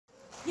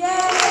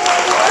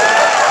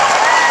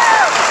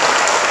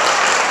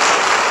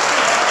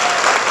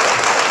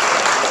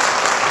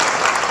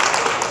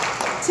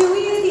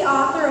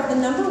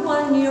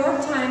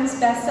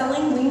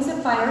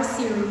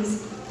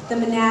the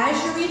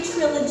Menagerie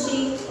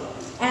Trilogy,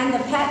 and the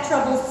Pet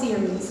Trouble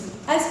series,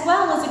 as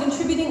well as a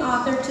contributing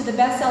author to the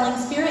best-selling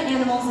Spirit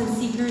Animals and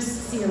Seekers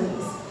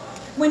series.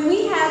 When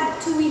we had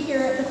Tui here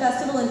at the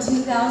festival in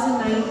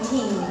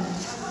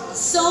 2019,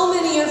 so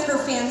many of her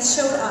fans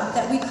showed up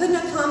that we couldn't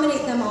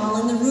accommodate them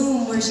all in the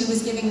room where she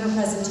was giving her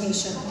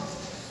presentation.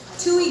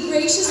 Tui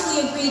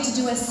graciously agreed to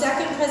do a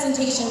second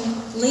presentation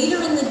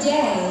later in the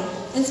day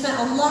and spent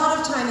a lot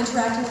of time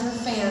interacting with her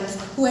fans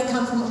who had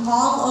come from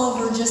all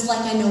over, just like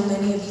I know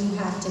many of you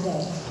have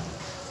today.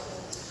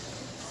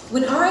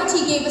 When RIT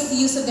gave us the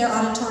use of their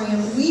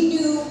auditorium, we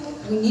knew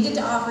we needed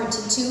to offer it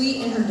to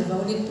Tui and her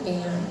devoted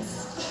fans.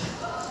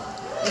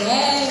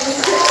 Yay!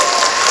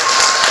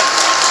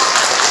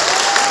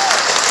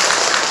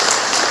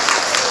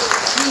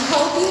 We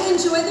hope you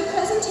enjoy the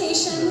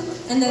presentation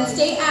and then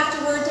stay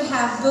afterward to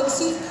have books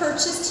you've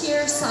purchased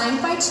here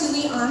signed by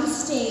Tui on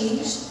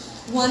stage.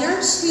 1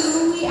 or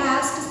 2 we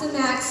ask is the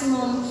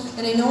maximum,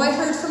 and I know I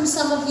heard from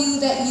some of you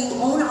that you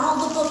own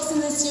all the books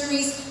in this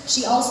series.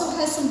 She also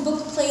has some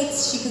book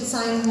plates. She could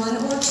sign 1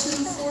 or 2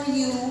 for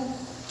you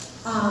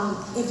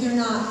if you're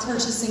not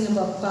purchasing a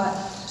book. But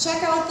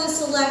check out this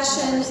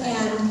selection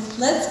and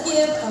let's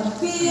give a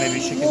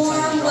big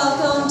warm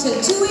welcome to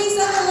Tui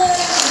Sutherland.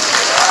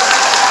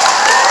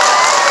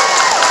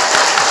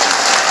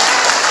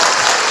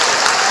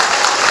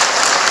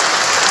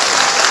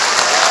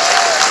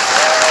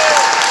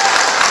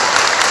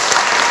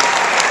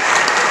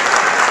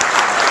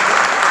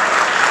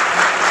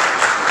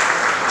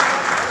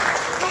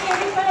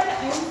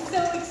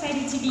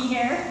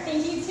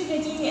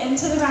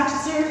 To the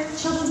Rochester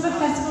Children's Book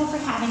Festival for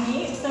having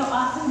me. It's so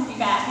awesome to be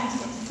back and to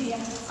get to see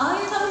all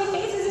your lovely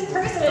faces in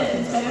person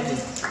instead of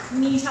just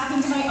me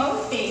talking to my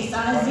own face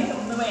on a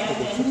Zoom the way I've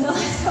been in the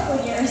last couple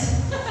of years.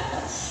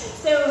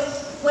 So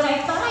what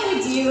I thought I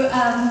would do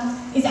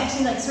is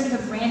actually like sort of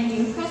a brand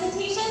new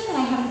presentation that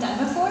I haven't done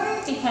before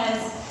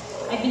because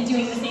I've been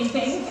doing the same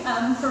thing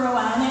for a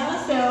while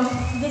now. So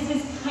this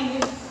is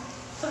kind of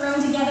thrown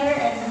together,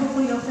 and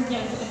hopefully you'll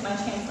forgive if my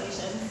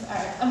translations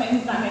are,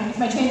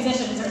 my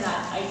transitions are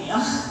not ideal.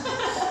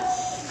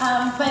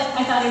 But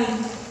I thought it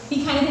would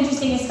be kind of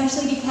interesting,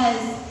 especially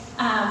because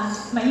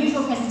my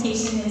usual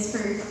presentation is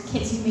for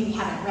kids who maybe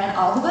haven't read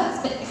all the books,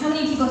 but how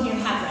many people here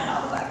have read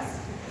all the books?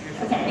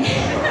 Okay.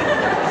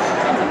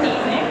 That's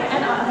amazing,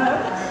 and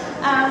awesome.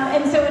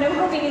 And so what I'm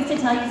hoping is to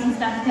tell you some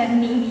stuff that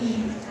maybe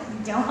you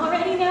don't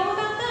already know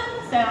about them.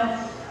 So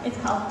it's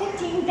called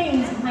 15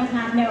 Things You Might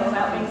Not Know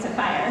About Wings of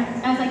Fire.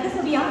 I was like, this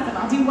will be awesome,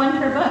 I'll do 1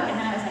 per book. And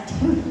then I was like,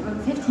 dude, you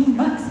wrote 15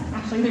 books.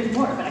 Actually, there's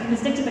more, but I'm gonna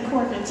stick to the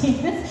core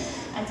 15.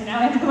 And so now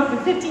I have to come up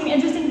with 15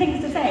 interesting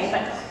things to say,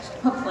 but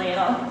hopefully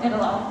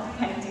it'll all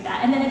kind of do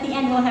that. And then at the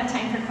end, we'll have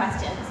time for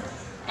questions.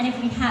 And if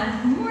we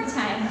have more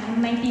time, I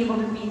might be able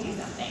to redo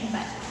something,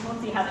 but we'll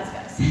see how this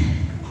goes.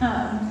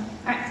 All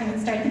right, so I'm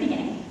gonna start at the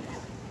beginning.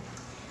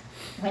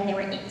 When they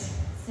were 8.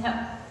 So,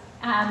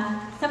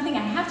 something I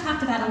have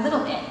talked about a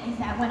little bit is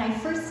that when I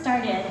first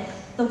started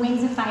the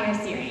Wings of Fire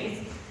series,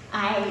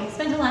 I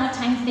spent a lot of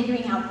time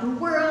figuring out the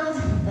world,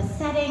 the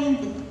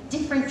setting, the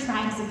different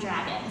tribes of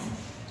dragons.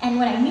 And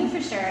what I knew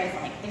for sure is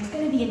like there's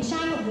going to be a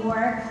giant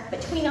war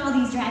between all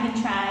these dragon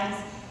tribes,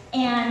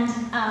 and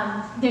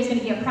there's going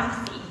to be a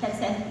prophecy that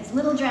says these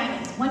little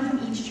dragons, 1 from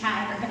each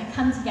tribe, are going to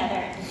come together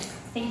and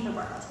save the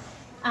world.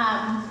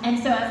 And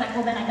so I was like,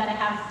 well then I gotta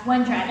have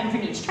 1 dragon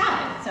from each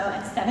tribe, so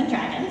that's 7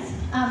 dragons.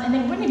 And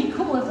then wouldn't it be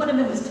cool if one of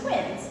them was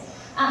twins?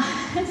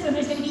 And so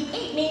there's gonna be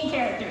 8 main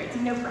characters,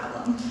 no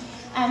problem.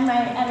 And my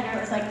editor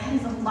was like, that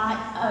is a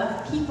lot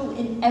of people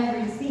in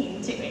every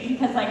scene to me,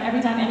 because like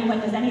every time anyone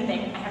does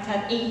anything, I have to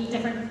have 8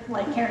 different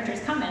like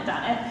characters comment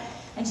on it.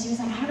 And she was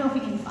like, I don't know if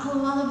we can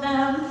follow all of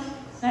them.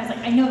 And I was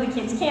like, I know the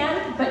kids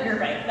can, but you're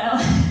right,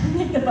 that'll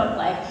make the book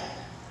like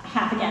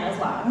half again as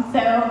long.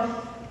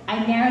 So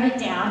I narrowed it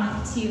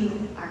down to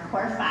our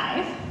core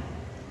 5.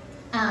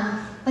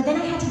 But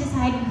then I had to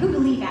decide who to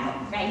leave out,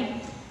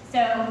 right? So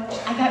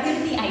I got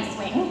rid of the Ice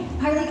Wing,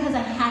 partly because I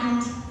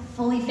hadn't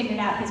fully figured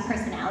out his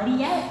personality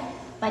yet,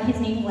 but his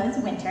name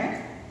was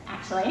Winter,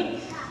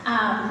 actually.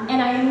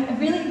 And I'm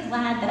really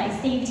glad that I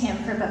saved him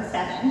for book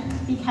 7,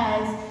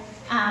 because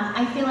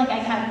I feel like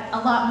I got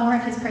a lot more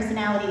of his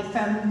personality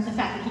from the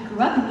fact that he grew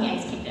up in the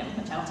Ice Kingdom,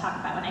 which I'll talk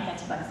about when I get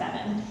to book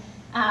 7,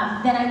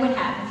 than I would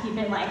have if he'd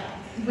been like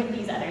with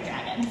these other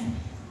dragons.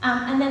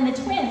 And then the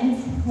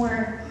twins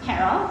were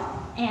Carol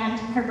and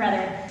her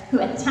brother, who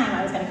at the time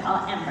I was going to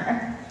call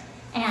Ember.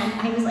 And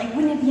I was like,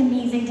 wouldn't it be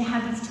amazing to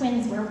have these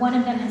twins where one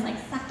of them has like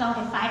sucked all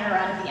the fire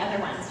out of the other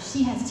one, so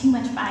she has too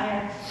much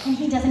fire and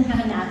he doesn't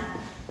have enough.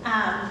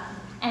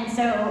 And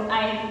so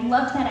I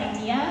loved that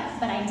idea,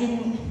 but I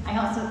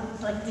also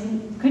like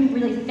couldn't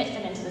really fit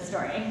them into the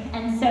story.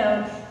 And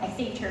so I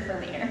saved her for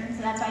later.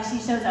 So that's why she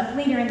shows up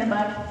later in the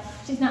book.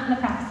 She's not in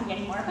the prophecy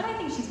anymore, but I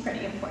think she's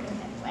pretty important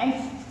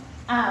anyway.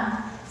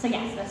 So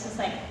yes, that's just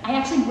like, I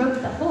actually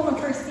wrote the whole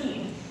first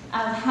scene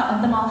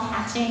of them all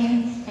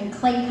hatching and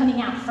Clay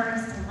coming out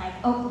first and like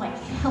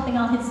helping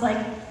all his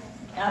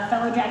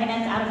fellow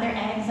dragonettes out of their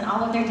eggs and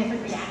all of their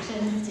different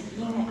reactions to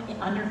being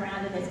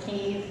underground in this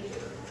cave.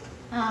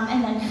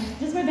 And then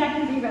just went back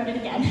and rewrote it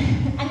again.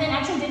 And then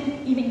actually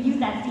didn't even use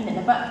that scene in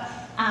the book.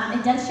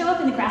 It does show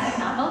up in the graphic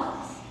novel,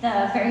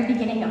 the very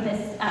beginning of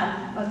this,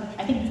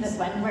 I think it's this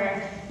one,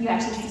 where you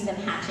actually see them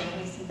hatching,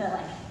 you see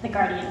the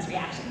Guardians'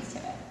 reactions to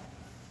it.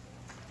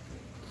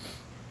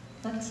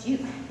 Book 2,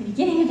 the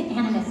beginning of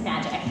animus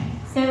magic.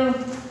 So,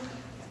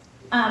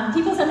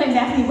 people sometimes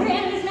ask me where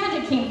animus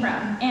magic came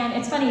from, and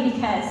it's funny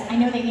because I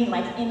know they mean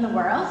like in the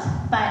world,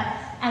 but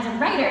as a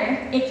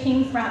writer, it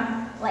came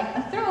from like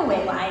a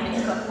throwaway line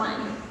in book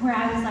 1, where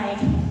I was like,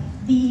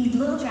 the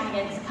little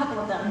dragons, a couple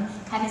of them,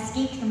 have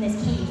escaped from this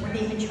cave where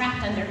they've been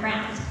trapped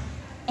underground,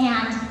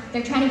 and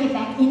they're trying to get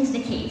back into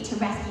the cave to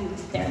rescue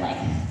their like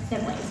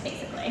siblings,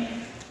 basically.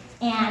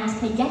 And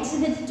they get to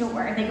the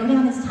door, they go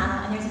down this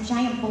tunnel, and there's a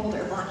giant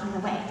boulder blocking the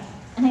way.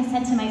 And I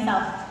said to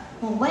myself,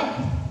 well,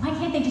 why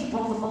can't they just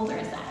roll the boulder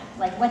aside?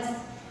 Like,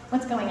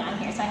 what's going on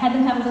here? So I had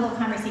them have a little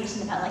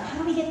conversation about, like, how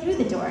do we get through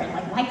the door? And,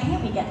 like, why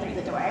can't we get through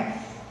the door?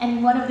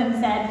 And one of them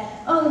said,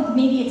 oh,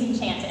 maybe it's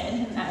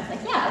enchanted. And I was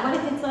like, yeah, what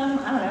if it's, I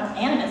don't know,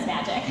 animus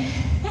magic?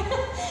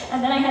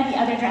 And then I had the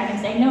other dragon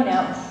say, no,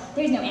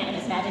 there's no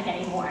animus magic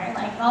anymore.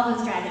 Like, all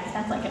those dragons,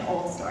 that's like an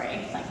old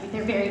story. Like,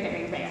 they're very,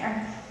 very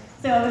rare.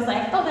 So I was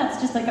like, oh,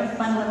 that's just like a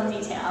fun little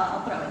detail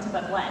I'll throw into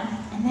book 1.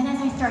 And then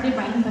as I started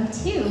writing book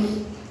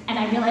 2, and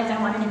I realized I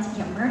wanted it to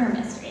be a murder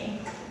mystery,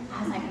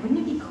 I was like, wouldn't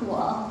it be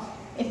cool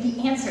if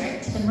the answer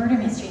to the murder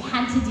mystery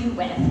had to do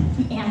with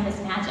the animus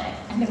magic,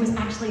 and there was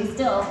actually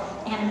still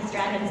animus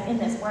dragons in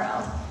this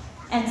world?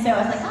 And so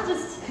I was like, I'll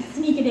just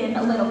sneak it in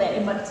a little bit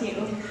in book 2,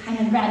 and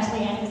then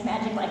gradually animus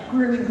magic like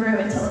grew and grew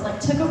until it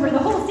like took over the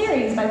whole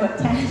series by book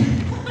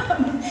 10.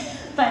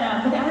 But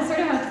that was sort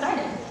of how it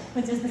started,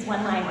 with just this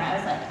one line where I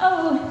was like,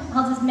 oh,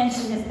 I'll just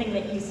mention this thing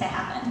that used to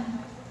happen,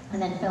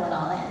 and then fill it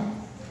all in.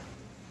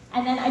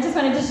 And then I just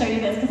wanted to show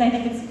you this because I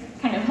think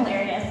it's kind of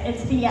hilarious.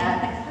 It's the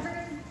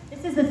cover.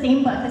 This is the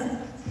same book,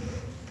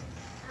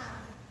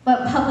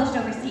 but published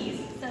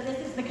overseas. So this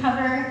is the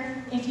cover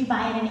if you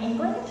buy it in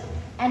England,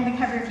 and the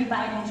cover if you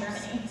buy it in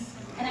Germany.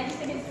 And I just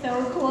think it's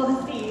so cool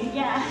to see,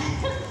 yeah,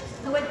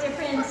 what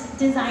different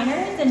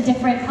designers and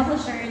different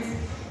publishers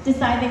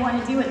decide they want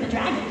to do with the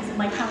dragons and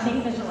like how they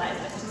visualize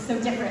it, which is so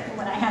different from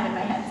what I have in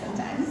my head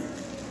sometimes.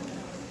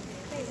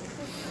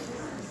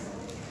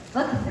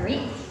 Book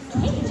 3,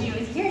 Kinkajou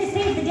is here to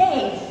save the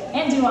day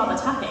and do all the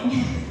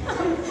talking.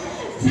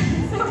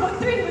 So book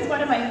 3 was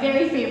one of my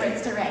very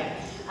favorites to write.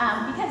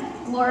 Because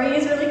Glory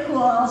is really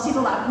cool. She's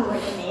a lot cooler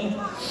than me.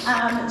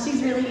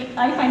 She's really,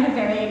 I find her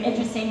very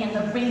interesting, and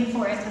the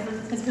rainforest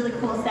was this really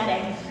cool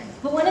setting.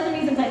 But one of the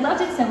reasons I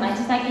loved it so much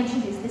is I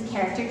introduced this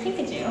character,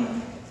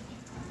 Kinkajou.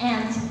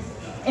 And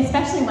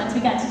especially once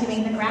we got to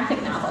doing the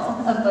graphic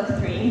novel of book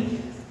 3.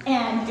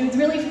 And it was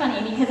really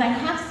funny because I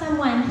have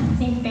someone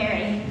named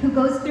Barry who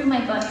goes through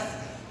my books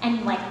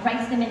and like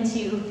writes them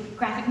into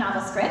graphic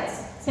novel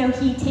scripts. So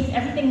he takes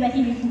everything that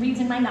he reads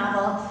in my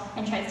novel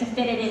and tries to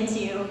fit it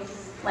into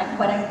like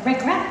what a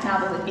graphic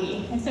novel would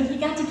be. And so he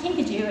got to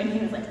Kinkajou and he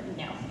was like,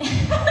 no.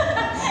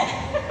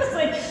 It was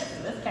like,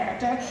 this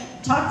character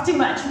talks too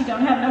much, we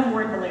don't have enough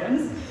word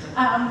balloons.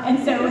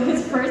 And so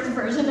his first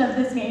version of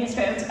this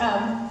manuscript,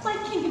 like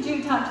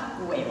Kinkajou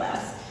talked way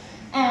less.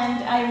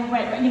 And I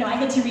went, I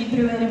get to read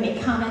through it and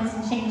make comments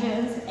and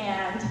changes.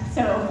 And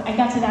so I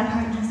got to that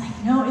part and I was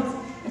like, no,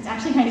 it's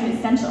actually kind of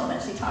essential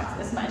that she talks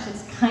this much.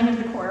 It's kind of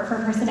the core of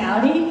her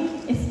personality,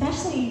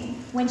 especially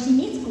when she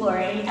meets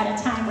Glory at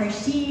a time where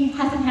she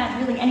hasn't had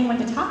really anyone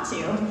to talk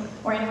to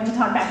or anyone to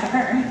talk back to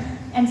her.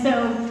 And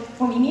so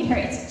when we meet her,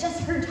 it's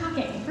just her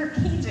talking for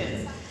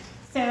pages.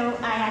 So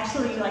I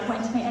actually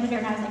went to my editor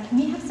and I was like, can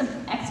we have some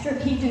extra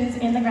pages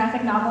in the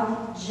graphic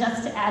novel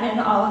just to add in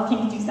all of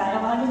Kinkajou's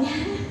dialogue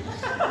again?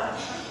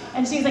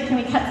 And she was like, can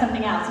we cut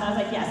something else? And I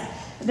was like, yes,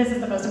 this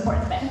is the most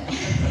important thing.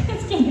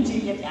 It's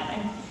Kinkajou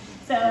yip-yapping.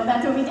 So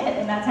that's what we did,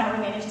 and that's how we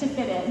managed to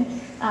fit in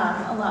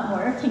a lot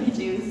more of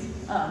Kinkajou's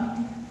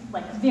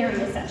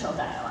very essential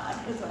dialogue,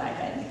 is what I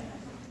think.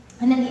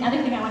 And then the other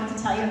thing I wanted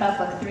to tell you about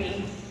book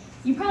 3,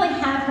 you probably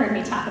have heard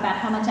me talk about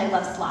how much I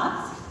love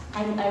sloths.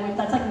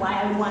 That's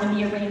why I would want to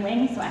be a rain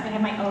wing, so I could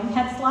have my own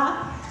pet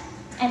sloth.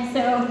 And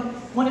so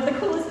one of the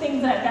coolest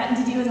things that I've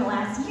gotten to do in the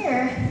last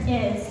year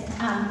is,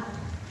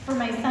 for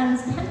my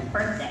son's 10th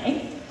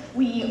birthday,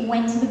 we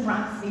went to the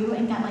Bronx Zoo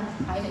and got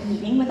a private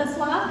meeting with a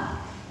sloth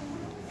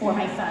for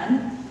my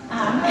son.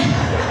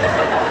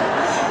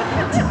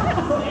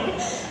 Totally.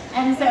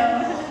 And so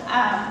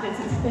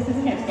this is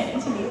him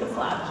getting to meet the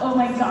sloth. Oh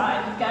my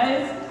God, you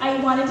guys! I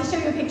wanted to show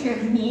you a picture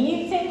of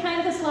me saying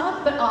hi to the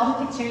sloth, but all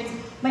the pictures,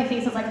 my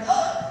face was like,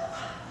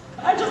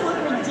 I just look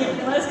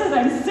ridiculous because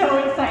I'm so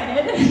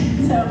excited.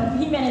 So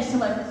he managed to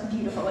look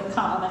beautiful and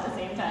calm at the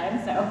same time.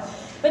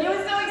 But it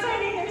was so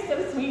exciting. They're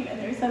so sweet and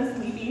they're so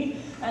sleepy,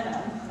 and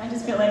I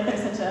just feel like they're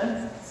such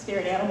a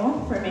spirit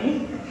animal for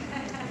me.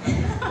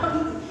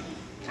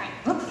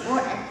 Alright, book 4.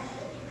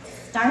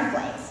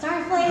 Starflight.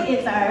 Starflight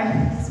is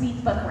our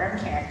sweet bookworm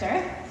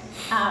character.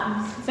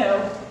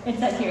 So it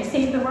says here,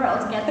 save the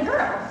world, get the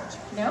girl.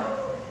 No?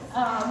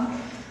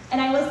 And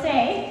I will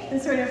say, the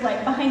sort of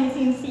like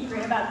behind-the-scenes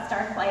secret about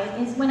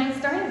Starflight is when I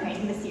started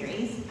writing the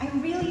series, I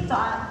really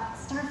thought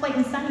Starflight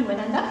and Sunny would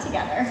end up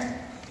together.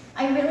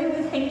 I really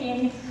was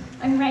thinking,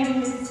 I'm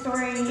writing this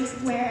story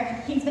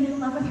where he's been in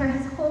love with her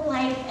his whole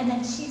life, and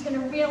then she's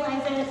gonna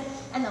realize it,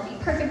 and they'll be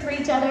perfect for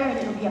each other, and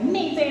it'll be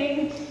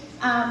amazing,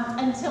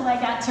 until I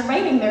got to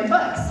writing their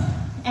books.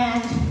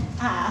 And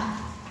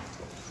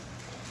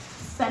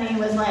Sunny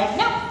was like,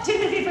 nope, too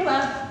busy for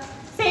love,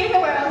 saving the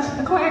world,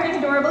 acquiring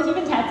adorable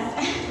human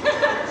pets,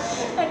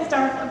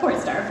 and poor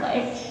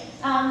Starflight.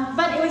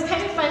 But it was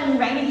kind of fun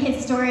writing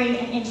his story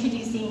and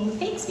introducing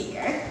Fake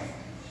Speaker,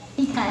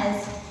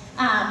 because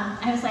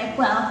I was like,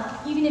 well,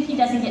 even if he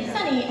doesn't get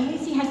Sunny, at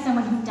least he has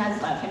someone who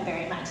does love him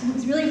very much. And it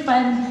was really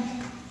fun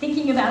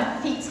thinking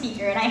about Fake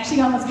Speaker, and I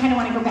actually almost kind of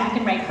want to go back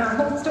and write her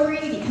whole story,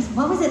 because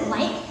what was it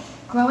like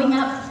growing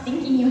up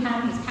thinking you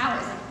had these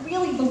powers, and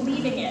really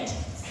believing it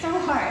so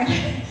hard,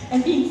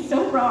 and being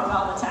so wrong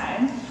all the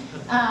time.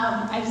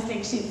 I just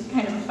think she's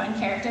kind of a fun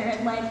character,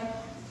 and like,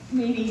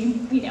 maybe,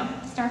 you know,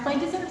 Starflight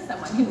deserves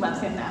someone who loves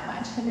him that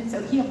much, and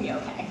so he'll be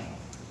okay.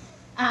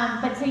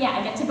 But so yeah,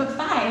 I get to book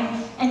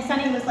 5, and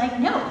Sunny was like,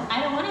 no,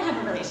 I don't want to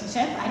have a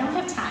relationship, I don't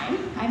have time.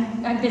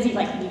 I'm busy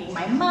like meeting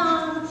my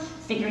mom,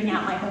 figuring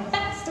out my whole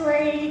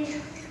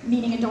backstory,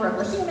 meeting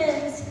adorable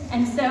humans.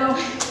 And so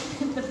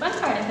the fun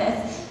part of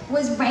this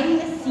was writing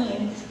this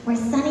scene where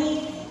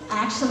Sunny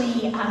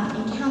actually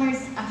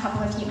encounters a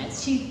couple of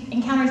humans. She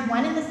encounters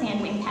one in the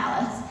Sandwing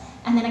Palace,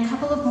 and then a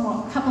couple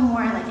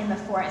more like in the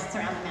forests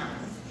around the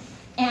mountains.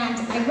 And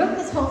I wrote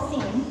this whole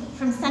scene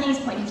from Sunny's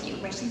point of view,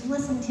 where she's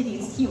listening to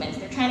these humans.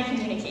 They're trying to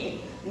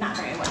communicate not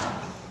very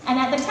well. And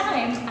at the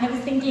time, I was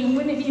thinking,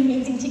 wouldn't it be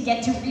amazing to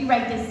get to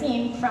rewrite this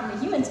scene from the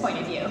human's point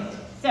of view?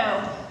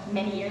 So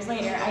many years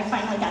later, I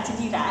finally got to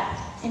do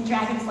that in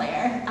Dragon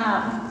Slayer.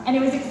 And it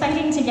was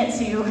exciting to get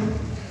to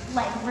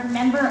like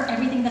remember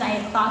everything that I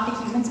had thought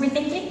the humans were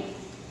thinking,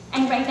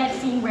 and write that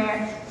scene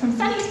where, from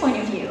Sunny's point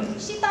of view,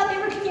 she thought they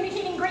were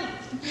communicating great.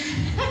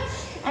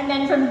 And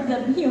then from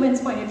the human's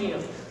point of view,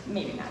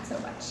 maybe not so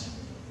much.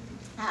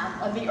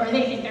 Or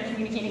they think they're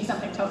communicating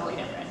something totally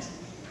different.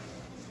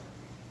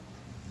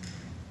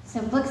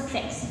 So book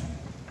 6,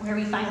 where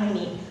we finally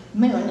meet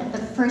Moon, the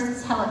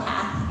first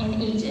telepath in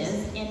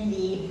ages in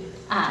the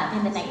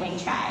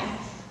Nightwing tribe.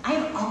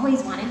 I've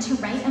always wanted to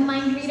write a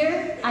mind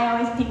reader. I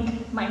always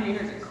think mind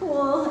readers are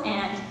cool,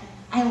 and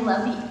I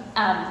love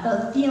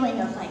the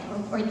feeling of like,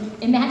 or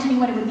the imagining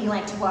what it would be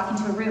like to walk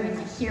into a room and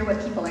like hear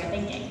what people are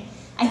thinking.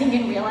 I think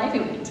in real life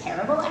it would be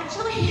terrible,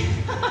 actually.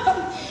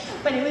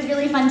 But it was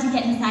really fun to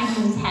get inside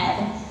Moon's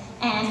head,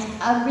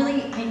 and I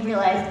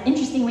realized,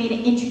 interesting way to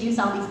introduce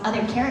all these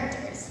other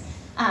characters.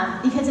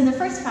 Because in the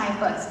first 5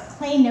 books,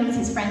 Clay knows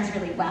his friends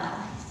really well.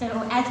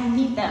 So as you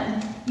meet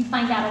them, you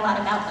find out a lot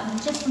about them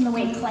just from the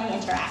way Clay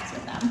interacts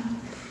with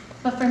them.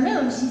 But for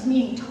Moon, she's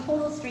meeting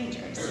total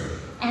strangers,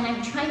 and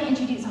I'm trying to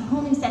introduce a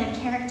whole new set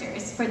of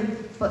characters for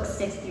books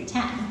 6 through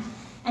 10.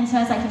 And so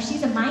I was like, if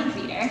she's a mind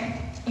reader,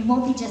 it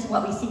won't be just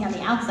what we see on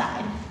the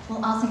outside.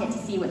 We'll also get to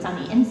see what's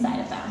on the inside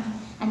of them,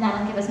 and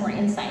that'll give us more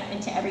insight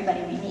into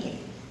everybody we meet.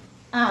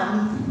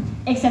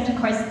 Except, of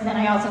course, then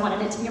I also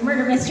wanted it to be a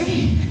murder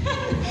mystery.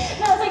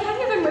 And I was like, how do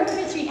you have a murder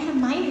mystery and a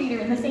mind reader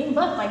in the same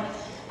book? Like,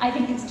 I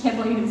think it's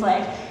Kibble who's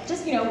like,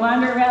 just, you know,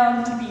 wander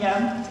around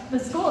the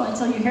school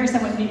until you hear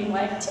someone being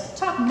like,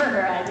 tip-top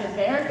murder I did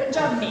there, good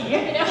job me,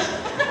 you know?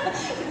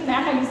 Isn't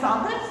that how you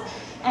solve this?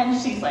 And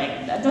she's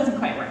like, that doesn't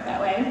quite work that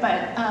way.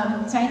 But,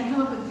 so I had to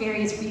come up with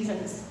various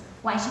reasons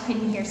why she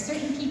couldn't hear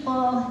certain people,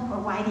 or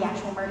why the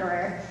actual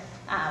murderer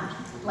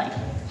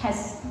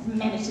has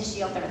managed to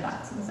shield their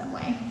thoughts in some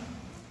way.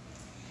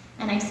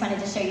 And I just wanted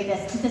to show you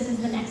this, because this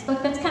is the next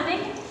book that's coming.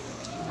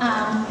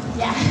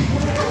 Yeah.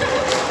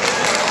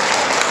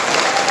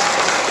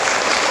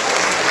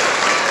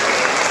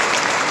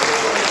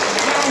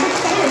 I'm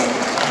excited.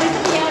 This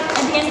will be out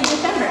at the end of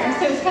December,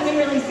 so it's coming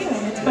really soon.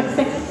 It's book 6,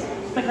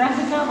 it's a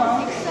graphic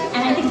novel.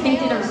 And I think they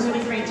did a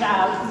really great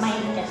job,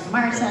 Mike and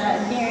Marta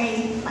and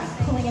Barry, like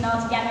pulling it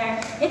all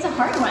together. It's a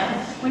hard one.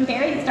 When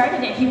Barry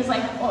started it, he was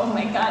like, oh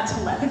my god,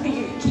 telepathy,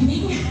 are you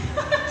kidding?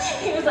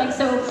 He was like,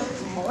 so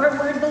more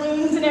word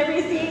balloons in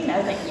every scene? And I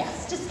was like,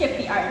 yes, just skip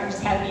the art and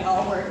just have it be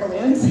all word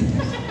balloons.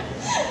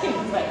 He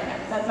was like, no,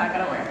 that's not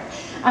gonna work.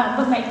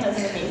 But Mike does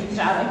an amazing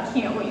job. I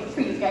can't wait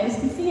for you guys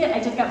to see it. I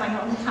just got my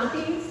own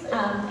copies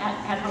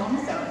at home,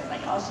 so it's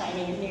like all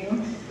shiny and new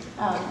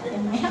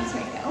in my house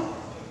right now.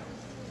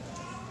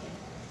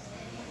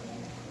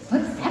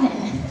 Book 7,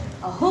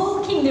 a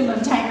whole kingdom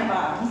of tiger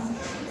bombs.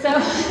 So,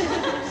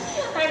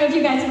 I don't know if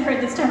you guys have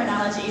heard this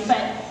terminology, but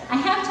I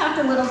have talked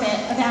a little bit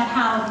about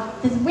how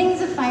this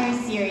Wings of Fire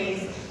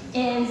series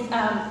is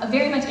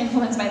very much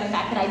influenced by the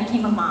fact that I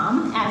became a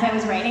mom as I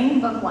was writing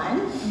book 1.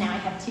 And now I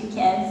have 2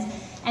 kids,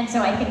 and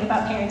so I think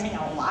about parenting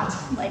a lot,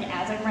 like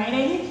as I'm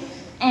writing.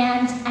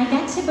 And I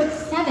got to book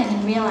 7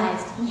 and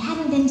realized we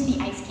hadn't been to the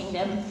Ice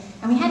Kingdom,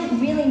 and we hadn't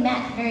really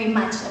met very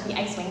much of the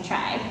Icewing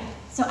tribe.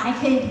 So I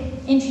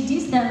could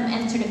introduce them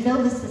and sort of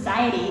build this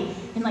society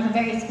in like a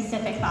very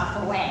specific,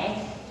 thoughtful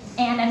way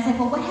And I was like,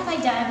 well, what have I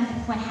done?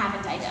 What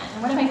haven't I done?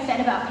 And what have I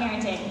said about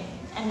parenting?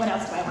 And what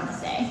else do I want to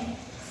say?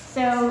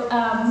 So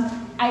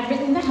I've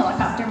written The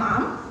Helicopter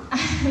Mom,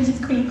 which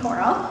is Queen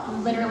Coral,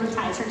 who literally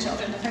ties her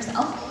children to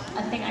herself,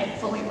 a thing I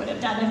fully would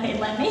have done if they'd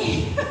let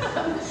me.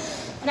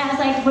 And I was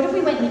like, what if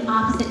we went in the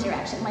opposite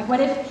direction? Like,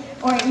 what if,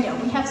 or, you know,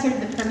 we have sort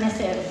of the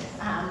permissive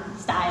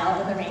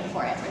style of the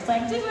rainforest, where it's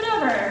like, do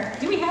whatever.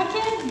 Do we have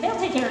kids? They'll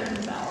take care of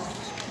themselves.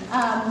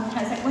 I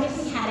was like, what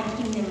if we had a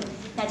kingdom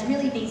that's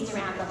really based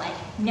around the like,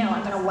 no,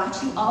 I'm going to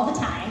watch you all the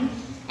time,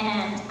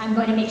 and I'm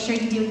going to make sure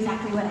you do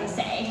exactly what I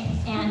say,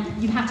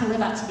 and you have to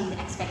live up to these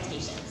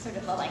expectations, sort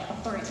of the like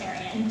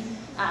authoritarian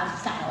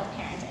style of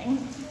parenting.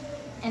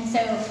 And so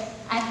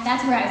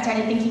that's where I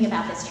started thinking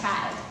about this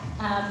tribe,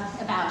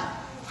 about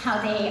how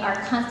they are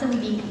constantly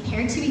being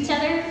compared to each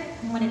other,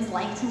 and what it's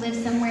like to live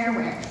somewhere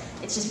where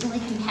it's just really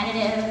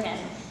competitive, and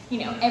you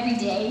know, every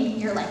day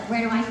you're like,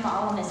 where do I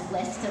fall on this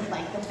list of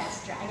like the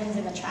best dragons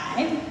in the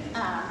tribe,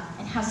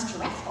 and how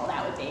stressful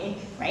that would be,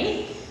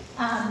 right?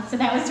 So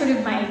that was sort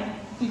of my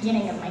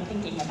beginning of my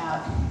thinking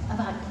about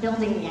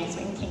building the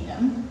Icewing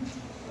Kingdom.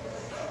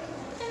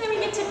 And then we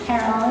get to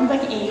Peril in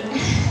book 8.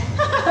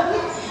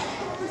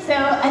 So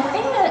a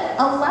thing that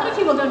a lot of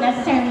people don't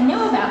necessarily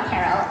know about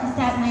Peril is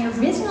that my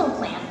original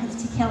plan was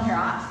to kill her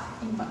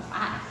off in book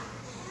 5.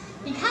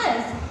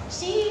 Because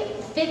she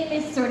fit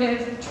this sort of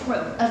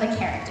trope of a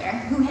character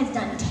who has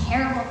done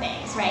terrible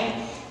things,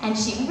 right? And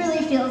she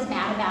really feels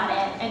bad about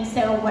it. And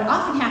so what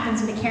often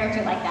happens with a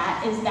character like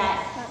that is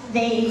that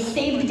they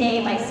save the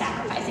day by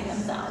sacrificing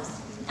themselves.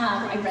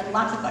 I read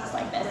lots of books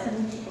like this,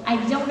 and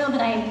I don't know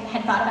that I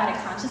had thought about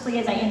it consciously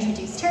as I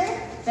introduced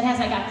her, but as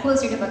I got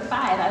closer to book 5,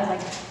 I was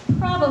like,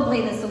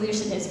 probably the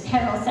solution is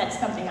Peril sets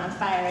something on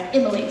fire and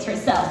immolates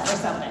herself or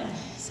something.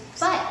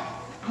 But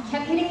I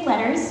kept getting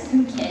letters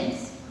from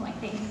kids, who I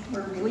think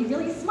were really,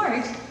 really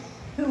smart,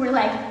 who were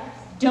like,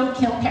 don't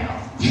kill Peril.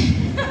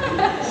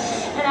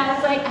 And I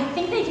was like, I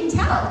think they can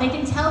tell. They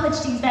can tell that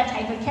she's that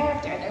type of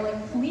character. They're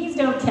like, please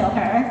don't kill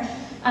her.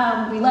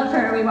 We love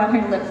her, we want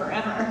her to live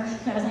forever.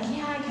 And I was like,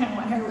 yeah, I kind of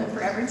want her to live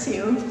forever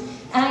too.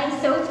 And I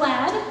am so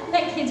glad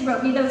that kids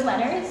wrote me those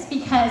letters,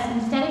 because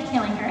instead of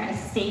killing her, I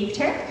saved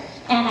her,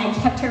 and I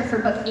kept her for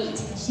book 8.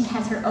 She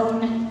has her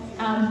own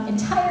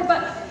entire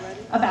book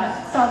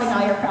about solving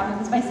all your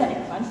problems by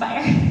setting them on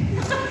fire.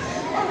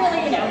 I'm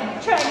really, you know,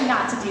 trying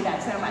not to do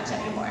that so much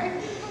anymore.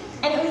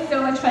 And it was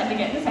so much fun to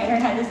get inside her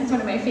head. This is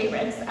one of my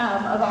favorites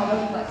of all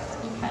those books,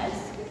 because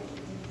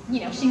you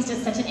know, she's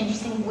just such an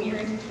interesting,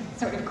 weird,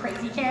 sort of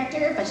crazy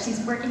character, but she's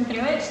working through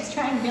it. She's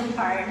trying really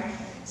hard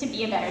to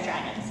be a better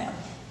dragon. So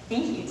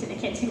thank you to the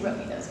kids who wrote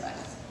me those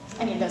books.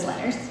 I mean, those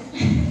letters.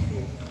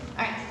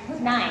 All right, book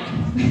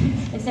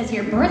 9. It says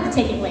here,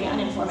 breathtakingly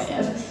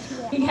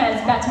uninformative, because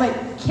that's what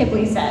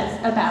Kibley says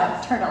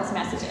about Turtle's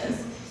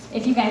messages.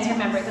 If you guys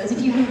remember, those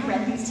of you who've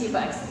read these 2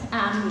 books.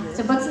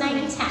 So books 9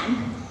 and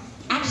 10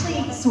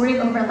 actually sort of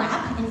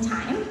overlap in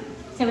time.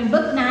 So in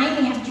book 9,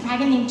 we have a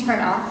dragon named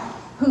Turtle,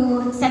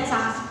 who sets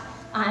off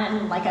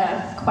on like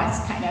a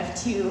quest kind of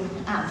to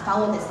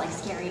follow this like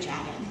scary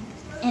dragon.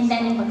 And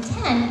then in book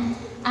 10,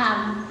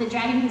 the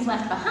dragon who's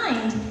left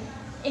behind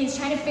is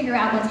trying to figure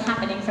out what's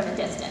happening from a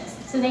distance.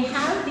 So they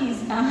have these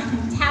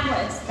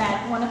tablets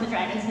that one of the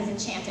dragons has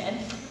enchanted,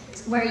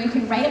 where you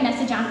can write a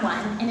message on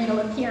one and it'll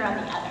appear on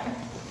the other.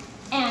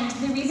 And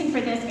the reason for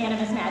this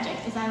animus magic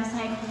is I was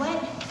like,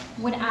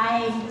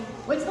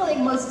 what's the like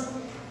most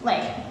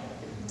like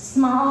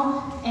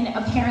small and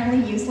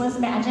apparently useless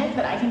magic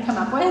that I can come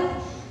up with?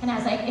 And I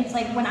was like, it's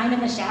like when I'm in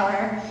the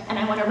shower and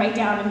I want to write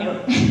down a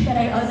note that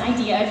an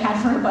idea I've had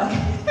for a book.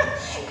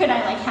 Could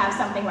I like have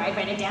something where I'd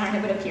write it down and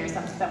it would appear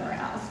somewhere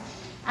else?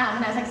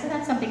 And I was like, so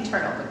that's something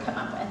Turtle would come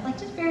up with, like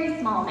just very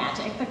small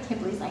magic, but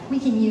Kibley's like, we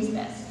can use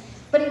this.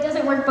 But it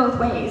doesn't work both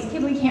ways.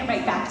 Kibley can't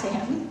write back to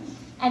him.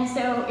 And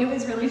so it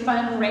was really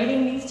fun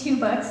writing these 2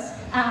 books.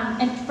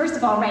 And first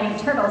of all, writing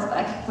Turtle's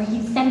book, where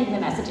he's sending the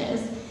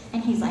messages.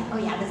 And he's like, oh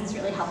yeah, this is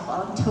really helpful.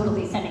 I'm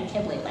totally sending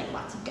Kibley like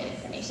lots of good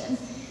information.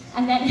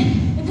 And then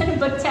in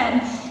book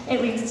 10,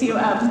 it leads to,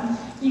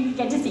 you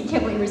get to see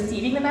Kibley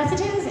receiving the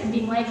messages and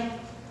being like,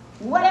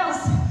 what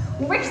else?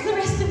 Where's the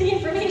rest of the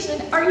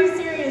information? Are you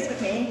serious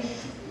with me?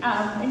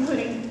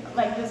 Including,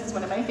 like, this is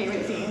one of my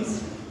favorite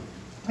scenes,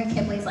 where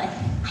Kibley's like,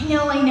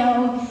 I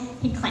know.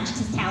 He clenched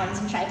his talons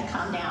and tried to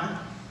calm down.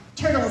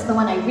 Turtle's the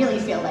one I really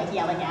feel like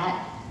yelling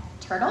at.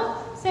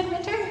 Turtle? Said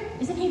Winter.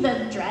 Isn't he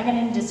the dragon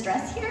in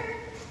distress here?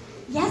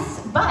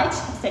 Yes, but,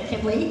 said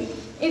Kibley,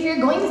 if you're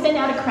going to send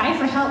out a cry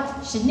for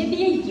help, shouldn't it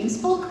be a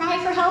useful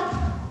cry for help?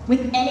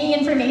 With any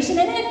information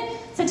in it?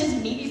 Such as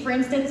maybe, for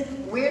instance,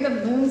 where the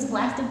moon's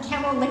blasted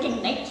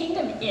camel-licking Night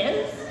Kingdom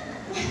is?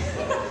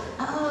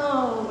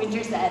 Oh,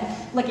 Winter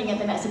said, looking at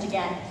the message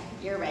again.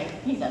 You're right,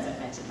 he doesn't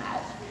mention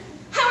that.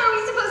 How are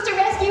we supposed to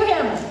rescue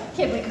him?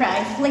 Kibley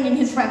cried, flinging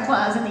his front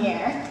claws in the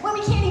air. When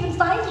we can't even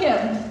find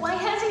him. Why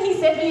hasn't he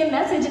sent me a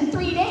message in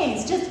 3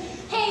 days? Just,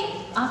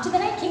 hey, off to the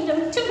Night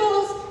Kingdom, 2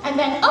 goals, and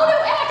then, oh no,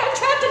 Ack, I'm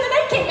trapped in the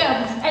Night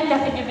Kingdom, and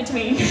nothing in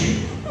between.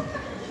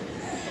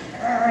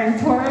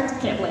 Poor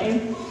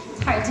Kibley.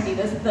 it's hard to be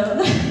the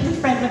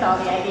friend with all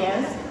the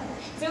ideas.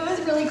 So it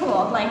was really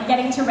cool, like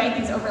getting to write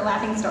these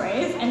overlapping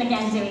stories, and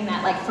again doing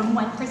that like from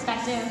one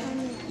perspective,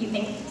 you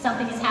think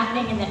something is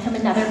happening, and then from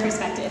another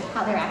perspective,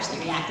 how they're actually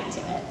reacting to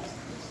it.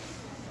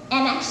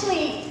 And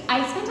actually,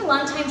 I spent a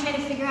long time trying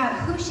to figure out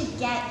who should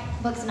get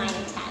books 9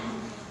 and 10,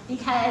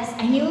 because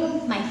I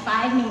knew my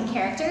 5 main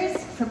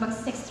characters for books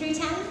 6 through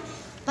 10,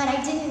 but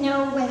I didn't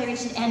know whether it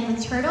should end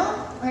with Turtle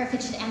or if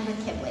it should end with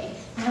Kibbley.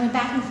 And I went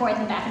back and forth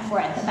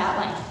about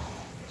like,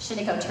 should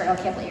it go Turtle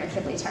Kibbley or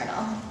Kibbley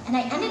Turtle? And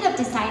I ended up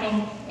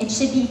deciding it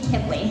should be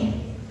Kibbley,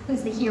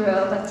 who's the hero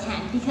of book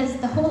 10, because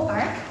the whole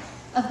arc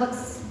of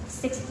books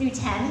 6 through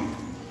 10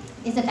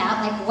 is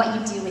about like what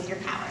you do with your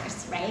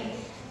powers, right?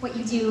 What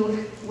you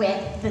do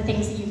with the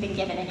things that you've been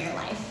given in your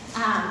life.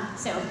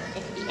 So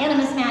it could be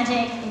animus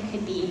magic, it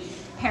could be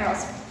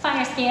Peril's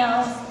fire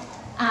scales,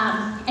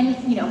 and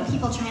you know,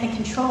 people trying to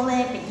control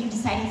it, but you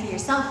deciding for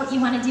yourself what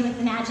you want to do with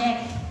the magic.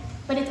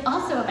 But it's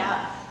also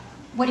about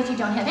what if you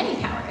don't have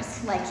any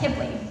powers, like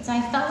Kibbley. So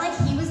I felt like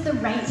he was the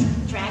right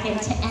dragon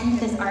to end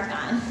this arc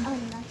on.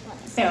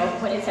 So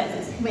what it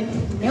says is, with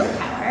no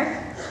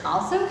power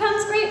also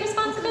comes great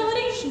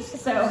responsibility.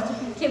 So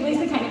Kibbley's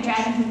the kind of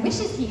dragon who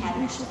wishes he had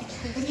magic,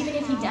 but even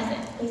if he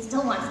doesn't, he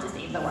still wants to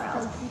save the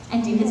world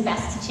and do his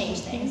best to change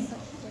things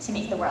to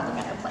make the world a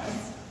better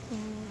place.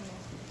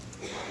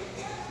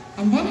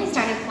 And then I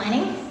started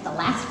planning the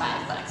last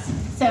 5 books.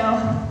 So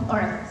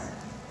far,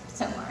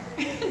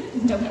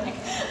 don't panic.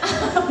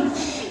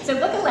 So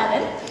book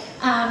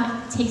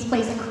 11 takes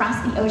place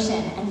across the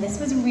ocean, and this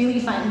was really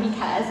fun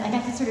because I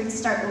got to sort of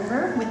start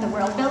over with the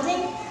world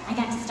building. I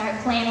got to start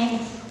planning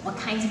what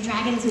kinds of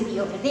dragons would be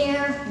over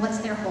there, what's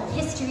their whole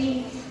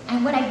history,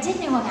 and what I did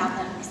know about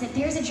them is that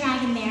there's a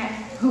dragon there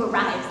who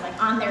arrives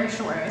like on their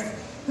shores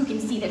who can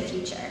see the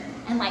future,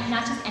 and like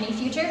not just any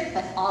future,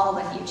 but all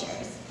the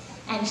futures.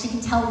 And she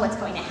can tell what's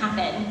going to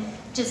happen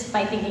just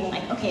by thinking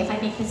like, okay, if I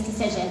make this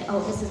decision, oh,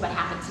 this is what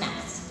happens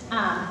next.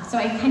 So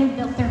I kind of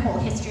built their whole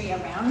history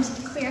around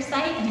Clear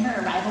Sight and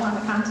her arrival on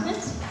the continent.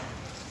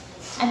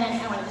 And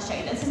then I wanted to show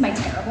you, this is my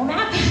terrible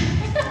map.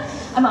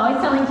 I'm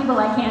always telling people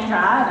I can't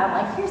draw, and I'm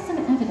like, here's some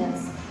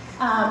evidence.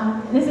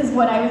 This is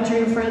what I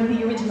drew for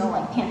the original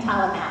like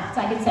Pantala map,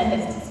 so I could send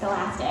this to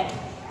Scholastic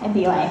and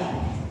be like,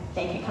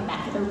 they could come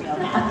back with a real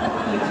map, like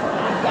a beautiful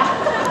map, yeah.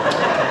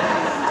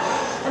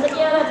 I was like,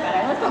 yeah, that's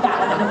better, let's put that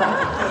one in the book.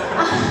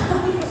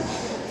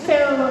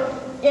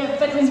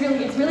 But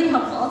it's really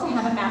helpful to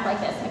have a map like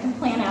this. I can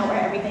plan out where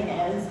everything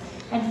is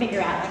and figure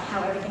out like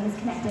how everything is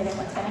connected and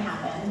what's going to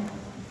happen.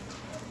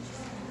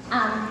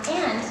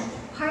 And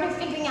part of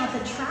figuring out the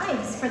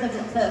tribes for the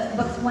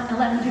books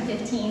 11 through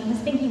 15 was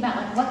thinking about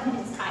like what could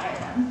inspire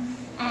them.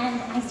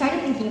 And I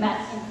started thinking about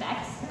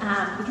insects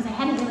because I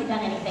hadn't really done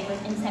anything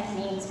with insect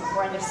names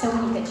before. There's so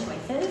many good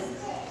choices.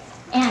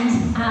 And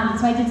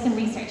so I did some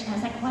research, and I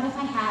was like, what if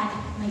I had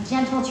my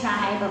gentle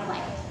tribe of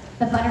like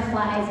the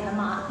butterflies and the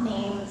moth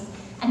names,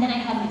 and then I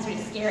had my sort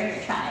of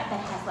scarier tribe that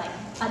has like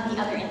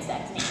the other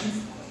insect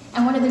names.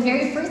 And one of the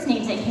very first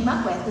names I came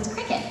up with was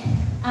Cricket.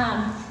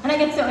 And I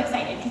get so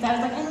excited because I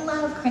was like, I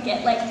love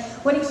Cricket. Like,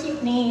 what a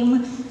cute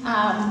name.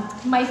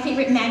 My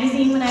favorite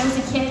magazine when I was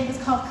a kid was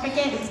called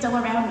Cricket. It's still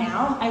around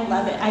now. I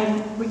love it.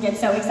 I would get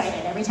so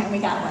excited every time we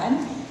got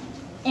one.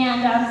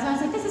 And so I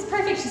was like, this is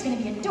perfect. She's going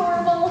to be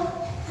adorable.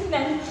 And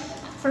then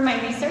for my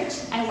research,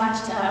 I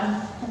watched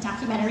a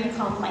documentary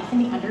called Life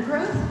in the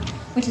Undergrowth,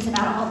 which is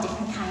about all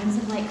different kinds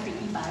of like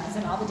creepy bugs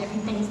and all the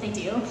different things they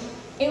do.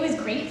 It was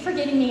great for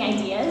giving me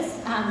ideas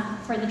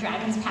for the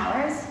dragon's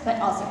powers, but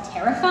also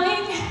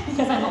terrifying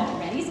because I'm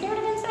already scared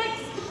of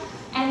insects.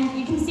 And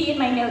you can see in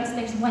my notes,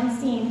 there's one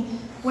scene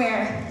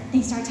where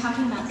they start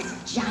talking about these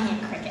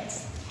giant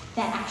crickets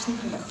that actually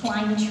can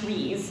climb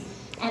trees.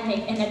 And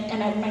in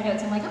my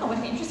notes, I'm like, oh, what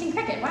an interesting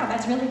cricket. Wow,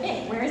 that's really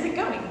big. Where is it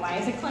going? Why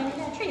is it climbing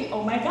that tree?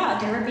 Oh my God,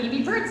 there are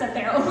baby birds up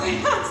there. Oh my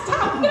God,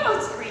 stop,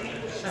 no,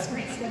 screaming.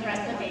 Screams for the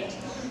rest of the page.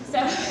 So,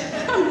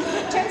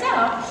 turns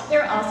out,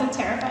 there are also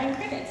terrifying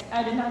crickets.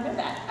 I did not know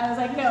that. I was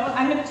like, no,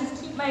 I'm gonna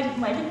just keep in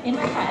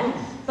my head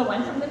the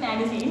one from the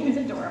magazine who's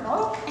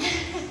adorable,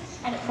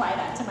 and apply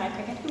that to my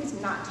cricket who's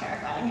not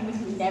terrifying and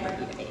would never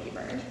eat a baby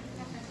bird.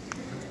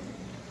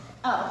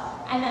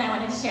 Oh, and then I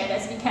wanted to share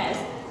this because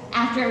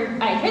after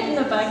I'd written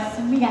the books,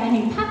 we got a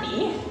new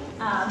puppy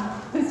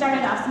who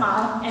started off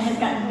small and has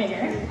gotten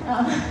bigger,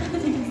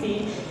 as you can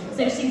see.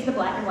 So she's the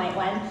black and white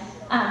one.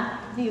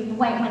 The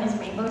white one is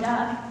Rainbow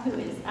Dog, who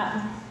is,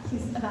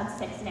 he's about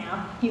 6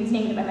 now. He was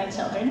named by my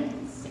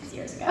children 6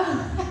 years ago.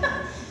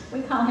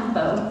 We call him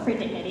Bo for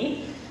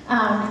dignity.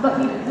 But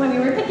when we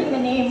were picking the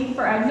name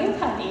for our new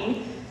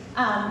puppy,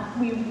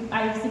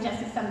 I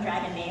suggested some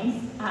dragon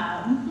names,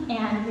 and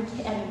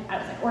I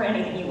was like, or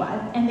anything you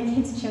want, and the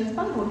kids chose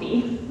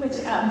Bumblebee, which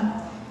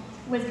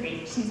was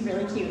great. She's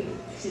really cute.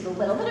 She's a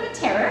little bit of a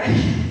terror,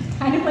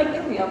 kind of like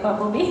the real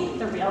Bumblebee,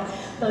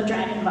 the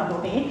dragon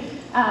Bumblebee,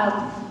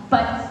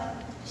 but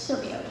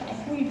she'll be okay.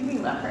 We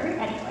love her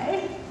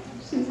anyway.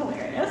 She's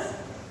hilarious.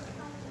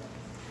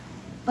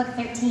 Book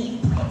 13,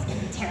 it's gonna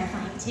be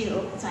terrifying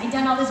too. So I'd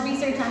done all this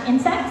research on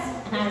insects,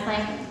 And I was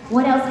like,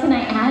 what else can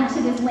I add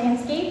to this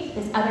landscape,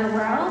 this other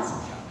world?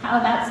 How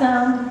about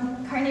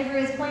some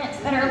carnivorous plants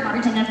that are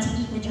large enough to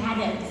eat the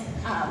dragons?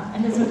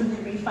 And this was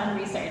really fun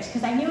research,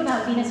 because I knew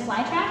about Venus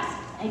flytraps.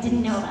 I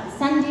didn't know about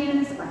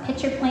sundews or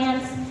pitcher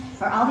plants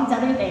or all these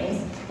other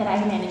things that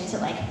I managed to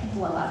like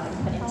blow up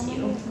and put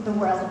into the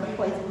world of the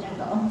poison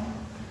jungle.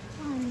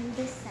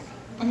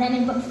 And then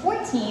in book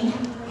 14,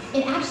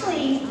 it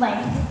actually,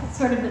 like,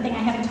 sort of the thing I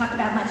haven't talked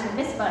about much in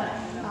this book,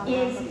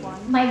 is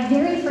my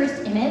very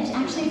first image,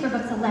 actually for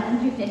books 11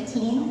 through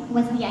 15,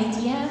 was the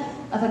idea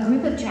of a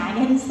group of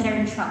dragons that are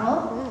in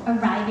trouble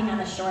arriving on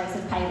the shores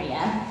of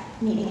Pieria,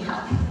 needing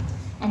help,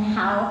 and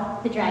how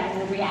the dragons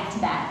would react to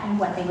that and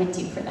what they would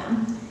do for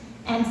them.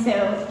 And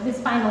so this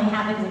finally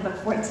happens in book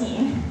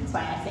 14. That's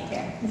why I say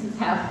here, this is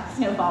how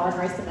Snowfall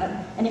refers to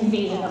them, an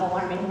invasion of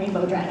alarming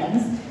rainbow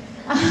dragons.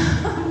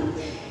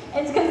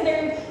 It's because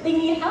they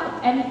need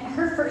help, and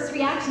her first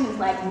reaction is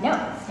like, no,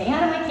 stay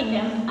out of my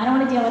kingdom, I don't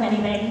want to deal with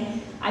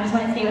anything, I just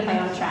want to stay with my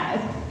own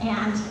tribe.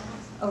 And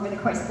over the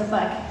course of the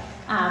book,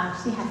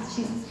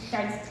 she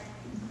starts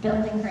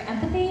building her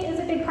empathy is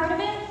a big part of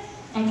it,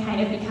 and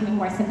kind of becoming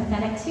more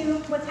sympathetic to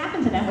what's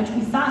happened to them, which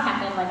we saw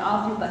happen like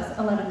all through books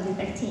 11 through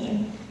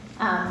 13.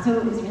 So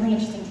it was really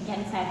interesting to get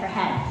inside her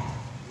head.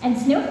 And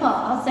Snowfall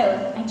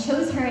also, I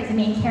chose her as a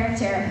main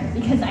character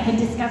because I had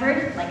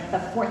discovered like the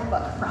 4th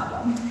book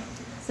problem.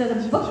 So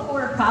the book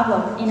 4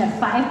 problem in a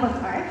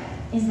 5-book arc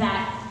is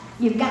that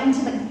you've gotten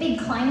to the big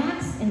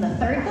climax in the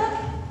 3rd book,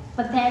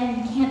 but then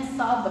you can't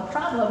solve the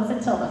problems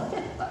until the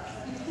 5th book.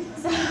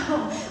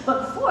 So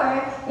book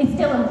 4 is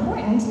still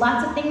important,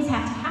 lots of things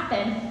have to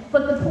happen,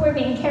 but the poor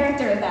main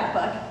character of that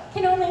book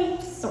can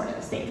only sort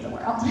of save the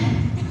world.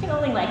 They can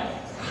only like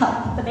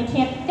help, but they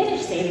can't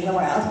finish saving the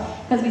world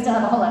because we still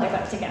have a whole other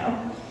book to go.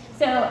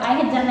 So I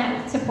had done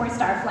that to poor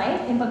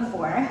Starflight in book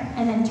 4,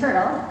 and then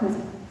Turtle, who's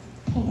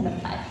pain in the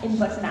butt in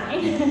book 9.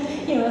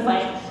 He was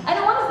like, I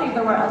don't want to save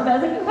the world. And I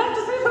was like, you have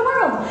to save the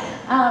world.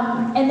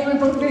 And they were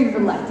both very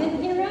reluctant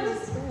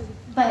heroes.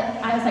 But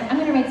I was like, I'm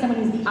going to write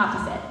someone who's the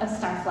opposite of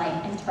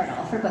Starflight and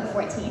Turtle for book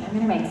 14. I'm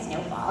going to write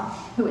Snowfall,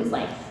 who is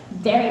like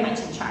very much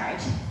in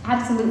charge,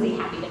 absolutely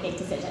happy to make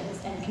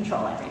decisions and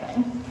control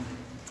everything.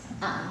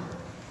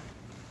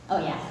 Oh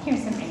yeah,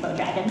 here's some rainbow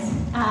dragons.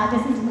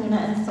 This is Luna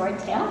and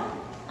Swordtail.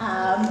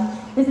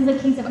 This is a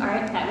piece of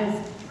art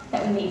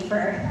that we made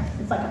for,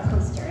 it's like a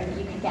poster that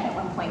you could get at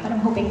one point, but I'm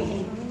hoping we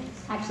can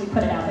actually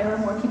put it out there where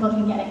more people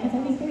can get it because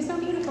I think they're so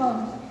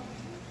beautiful.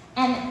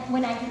 And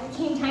when it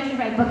came time to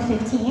write book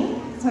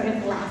 15, sort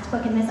of the last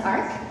book in this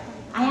arc,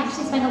 I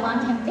actually spent a long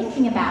time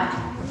thinking about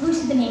who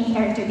should the main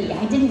character be.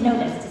 I didn't know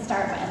this to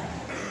start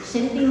with.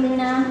 Should it be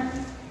Luna?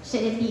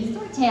 Should it be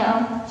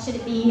Swordtail? Should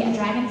it be a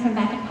dragon from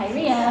back at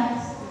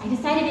Pieria? I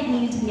decided it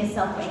needed to be a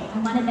Silkwing. I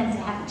wanted them to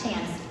have a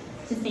chance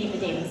to save the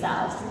day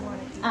themselves.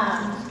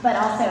 But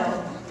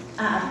also,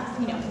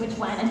 you know, which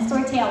one? And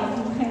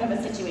Swordtail was kind of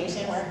a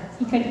situation where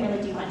he couldn't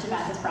really do much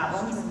about his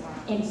problems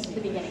in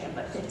the beginning of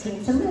book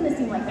 15, so Luna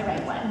seemed like the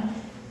right one.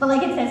 But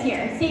like it says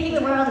here, saving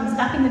the world and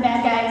stopping the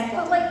bad guys,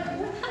 well, like,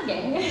 we're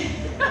hugging.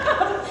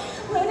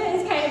 Luna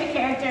is kind of a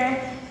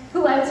character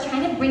who I was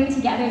trying to bring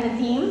together the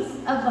themes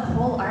of the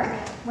whole arc,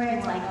 where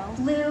it's like,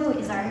 Blue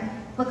is our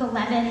book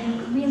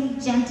 11, really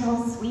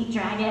gentle, sweet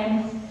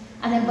dragon.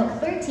 And then book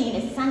 13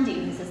 is Sundew,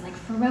 who's this like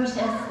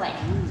ferocious, like,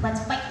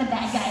 let's fight the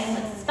bad guys,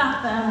 let's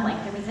stop them,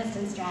 like the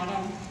resistance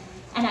dragon.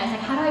 And I was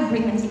like, how do I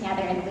bring them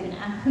together in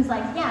Luna? Who's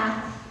like,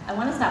 yeah, I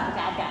want to stop the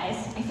bad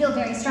guys. I feel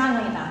very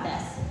strongly about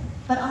this.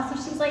 But also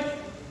she's like,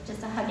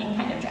 just a hugging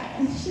kind of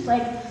dragon. She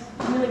like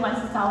really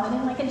wants to solve it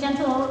in like a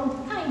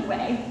gentle, kind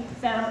way.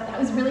 So that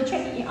was really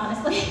tricky,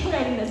 honestly,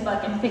 writing this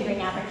book and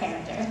figuring out her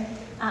character.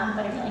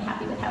 But I'm really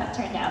happy with how it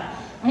turned out.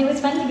 And it was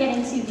fun to get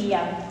into the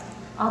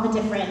all the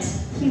different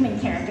human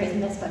characters in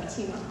this book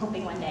too. I'm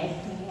hoping one day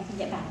maybe I can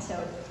get back to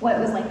what it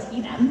was like to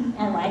be them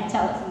and like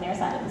tell it from their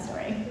side of the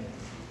story.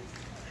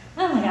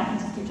 Oh my god, I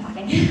just keep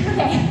talking.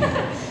 Okay.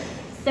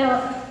 So,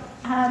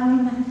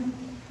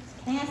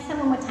 can I ask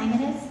someone what time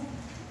it is?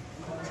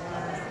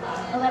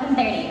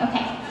 11:30,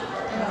 okay.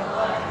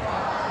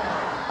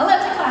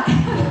 11 o'clock.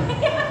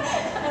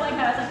 I like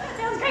how I was like, that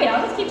sounds great,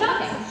 I'll just keep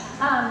talking.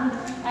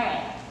 All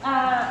right.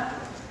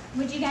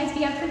 Would you guys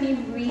be up for me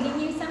reading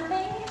you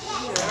something?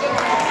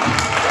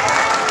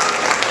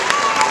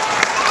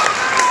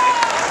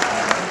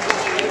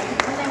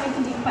 And then we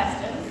can do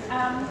questions.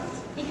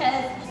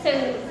 So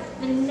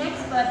the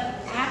next book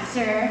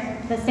after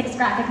the 6th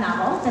graphic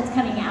novel that's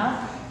coming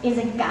out is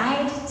a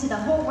guide to the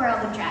whole world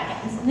of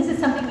dragons. And this is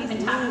something we've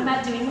been talking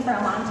about doing for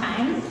a long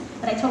time,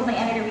 but I told my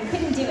editor we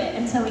couldn't do it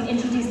until we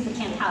introduced the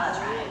Kantala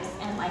tribes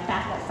and like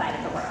that whole side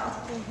of the world.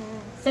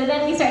 So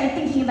then we started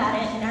thinking about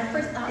it, and our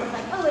first thought was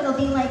like, oh, it'll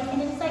be like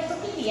an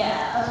encyclopedia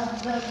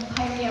of the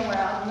Pieria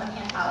world and the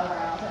Kantala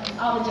world and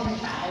all the different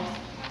tribes.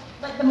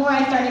 But the more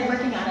I started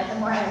working on it, the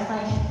more I was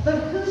like, but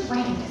who's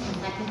writing this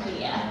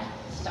encyclopedia?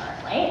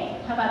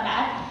 Starflight, how about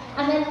that?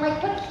 And then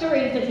like, what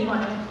stories does he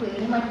want to include?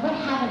 And like, what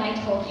haven't I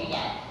told you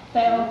yet?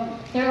 So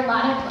there are a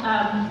lot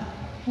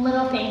of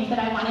little things that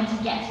I wanted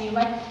to get to,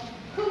 like,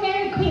 who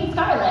married Queen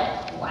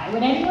Scarlet? why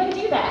would anyone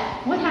do that?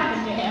 What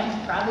happened to him?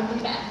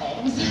 Probably bad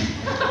things.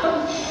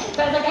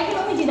 So I was like, I can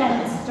only do that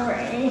in a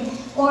story.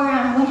 Or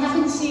what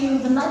happened to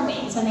the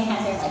Mudwings when they had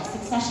their like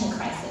succession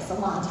crisis a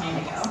long time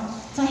ago.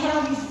 So I had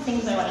all these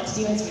things I wanted to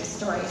do in sort of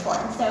story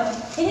form. So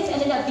it has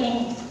ended up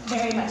being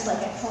very much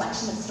like a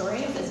collection of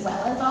stories as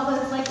well as all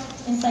those like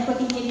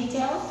encyclopedia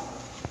details.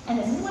 And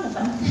this is one of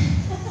them.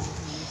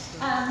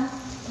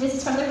 This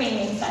is from the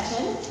Rainwing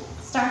section.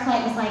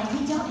 Starflight was like,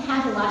 we don't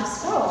have a lot of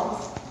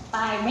scrolls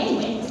by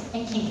Rainwings,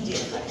 and Kinkajou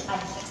was like, I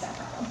can fix that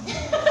problem.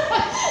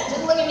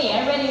 Just look at me,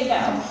 I'm ready to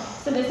go.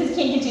 So this is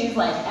Kinkajou's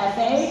like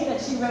essay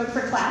that she wrote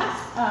for class,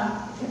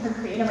 her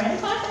creative writing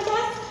class, I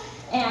guess.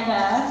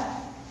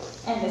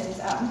 And this is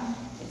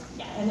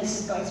and this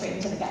is going straight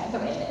into the guide the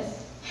way it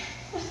is.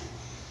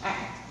 All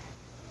right.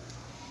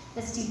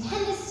 The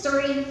Stupendous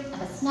Story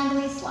of a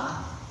Snuggly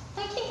Sloth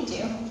by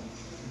Kinkajou.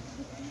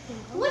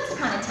 Once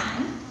upon a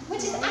time,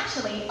 which is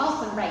actually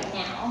also right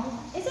now.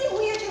 Is it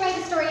weird to write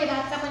a story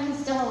about someone who's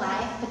still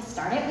alive, but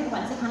start it with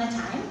once upon a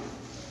time?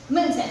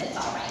 Moon says it's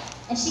all right,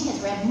 and she has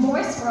read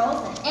more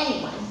scrolls than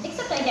anyone,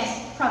 except I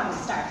guess probably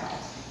Starflight.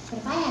 But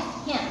if I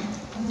ask him,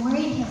 I'm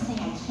worried he'll say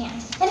I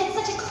can't. And it's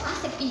such a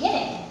classic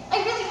beginning.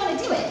 I really want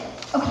to do it.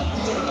 Okay,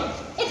 I'm doing it.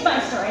 It's my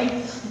story.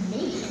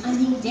 Maybe I'm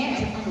being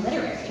daring and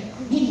literary.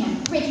 Maybe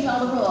I'm breaking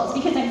all the rules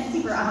because I'm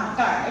super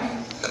avant-garde.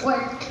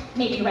 Or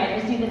maybe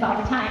writers do this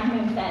all the time,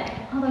 Moon said,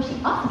 although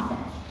she also says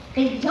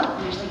they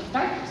don't usually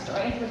start their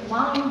stories with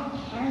long,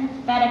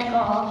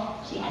 parenthetical,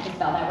 she had to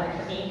spell that word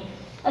for me,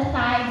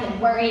 asides and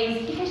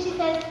worries, because she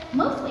says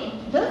mostly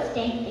those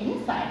stay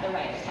inside the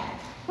writer's head,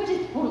 which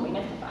is totally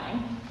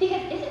mystifying,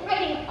 because isn't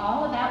writing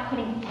all about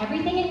putting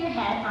everything in your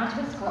head onto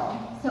a scroll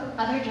so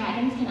other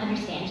dragons can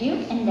understand you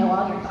and know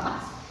all your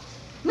thoughts?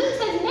 Moon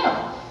says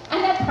no,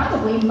 and that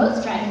probably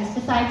most dragons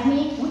besides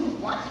me wouldn't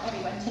want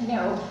everyone to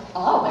know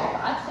all their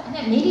thoughts, and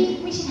that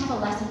maybe we should have a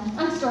lesson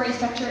on story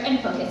structure and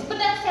focus, but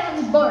that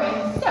sounds boring.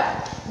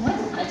 So,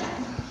 once upon a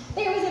time,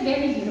 there was a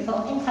very beautiful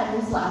and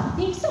cuddly sloth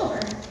named Silver.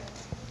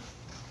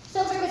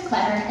 Silver was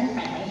clever and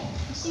friendly,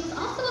 but she was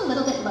also a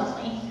little bit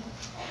lonely.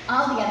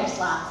 All the other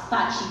sloths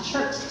thought she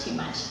chirped too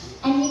much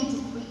and needed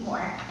to sleep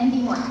more and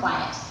be more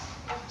quiet.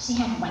 She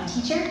had one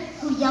teacher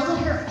who yelled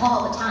at her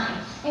all the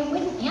time and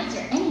wouldn't answer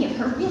any of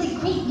her really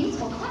great,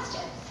 useful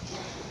questions.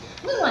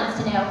 Moon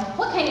wants to know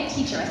what kind of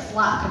teacher a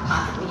sloth could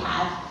possibly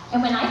have.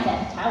 And when I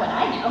said, how would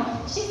I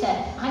know? She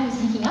said, I was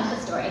making up the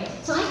story,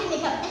 so I could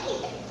make up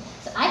anything.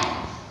 So I said,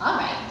 all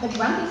right, the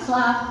grumpy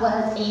sloth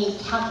was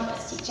a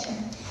calculus teacher.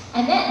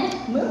 And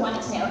then Moon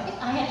wanted to know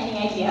if I had any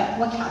idea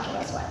what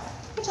calculus was,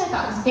 which I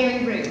thought was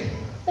very rude.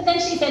 But then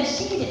she said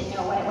she didn't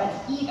know what it was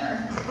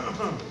either.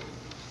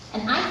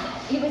 And I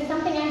said it was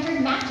something I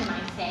heard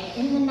Mastermind say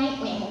in the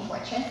Nightwing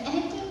Fortress, and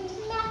it seemed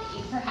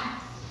mathy,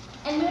 perhaps.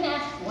 And Moon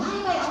asked, why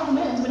by all the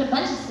moons would a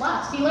bunch of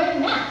sloths be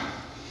learning math?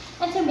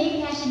 And so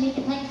maybe I should make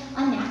it like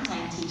a nap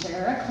time teacher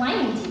or a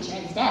climbing teacher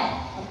instead.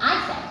 And I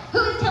said, who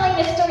is telling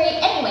this story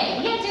anyway?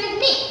 The answer is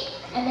me!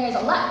 And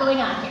there's a lot going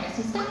on here,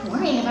 so stop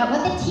worrying about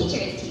what the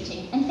teacher is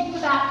teaching and think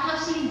about how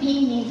she's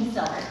being mean to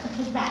Silver,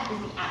 because that is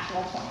the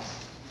actual point.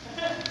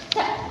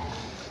 So,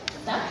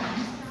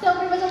 sometimes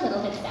Silver was a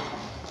little bit sad.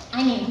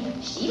 I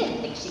mean, she didn't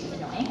think she was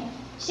annoying.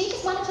 She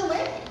just wanted to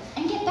learn things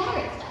and get better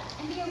at stuff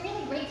and be a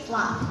really great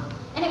sloth.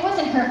 And it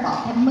wasn't her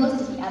fault that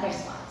most of the other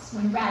sloths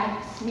would rather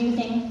be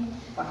snoozing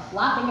or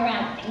flopping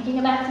around thinking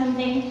about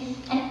snoozing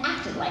and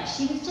acted like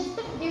she was just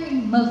the very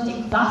most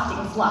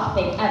exhausting sloth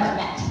they'd ever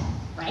met,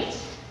 right?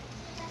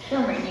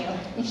 Silver knew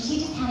if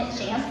she just had a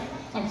chance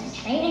and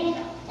some training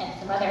and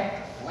some other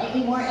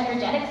slightly more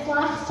energetic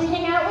sloths to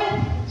hang out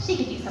with, she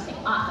could do something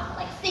awesome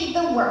like save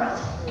the world.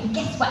 And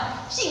guess what?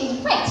 She was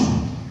right!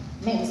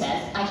 Moon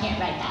says, I can't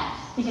write that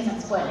because I'm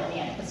spoiling the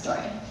end of the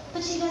story.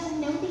 But she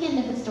doesn't know the end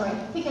of the story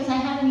because I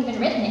haven't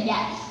even written it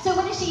yet. So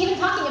what is she even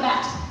talking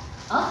about?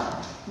 Also,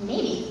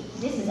 maybe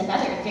this is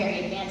another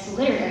very advanced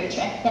literary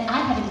trick that I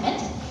have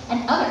invented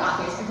and other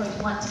authors are going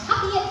to want to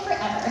copy it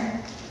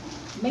forever.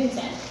 Moon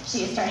says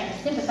she is starting to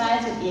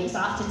sympathize with the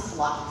exhausted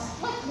sloths.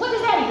 What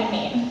does that even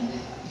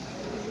mean?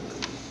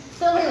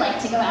 Silver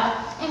liked to go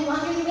out and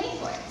wander the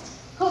rainforest,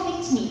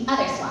 hoping to meet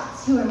other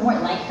sloths who were more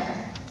like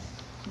her.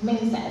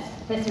 Moon says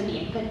this would be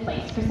a good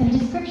place for some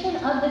description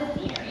of the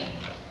scenery.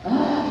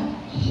 Ugh,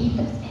 I hate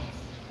those bits.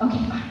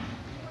 Okay, fine.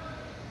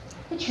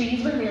 The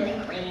trees were really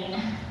green.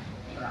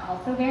 They were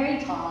also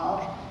very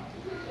tall.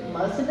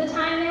 Most of the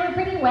time they were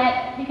pretty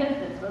wet because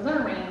this was a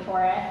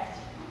rainforest.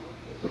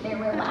 There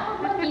were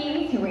loud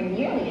monkeys who were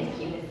nearly as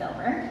cute as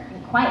Silver,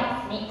 and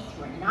quiet snakes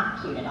who were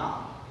not cute at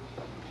all.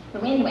 The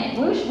wind went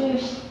whoosh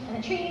whoosh, and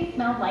the trees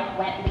smelled like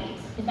wet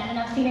leaves. Is that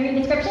enough scenery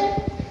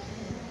description?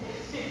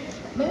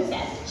 Moon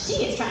says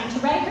she is trying to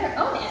write her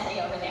own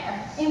essay over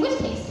there, in which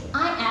case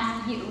I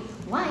ask you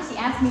why she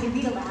asked me to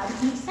read aloud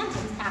each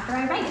sentence after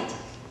I write it.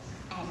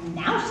 And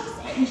now she's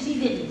saying she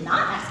did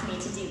not ask me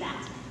to do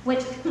that,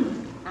 which,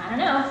 I don't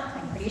know,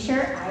 I'm pretty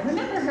sure I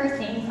remember her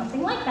saying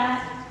something like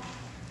that.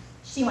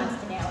 She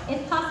wants to know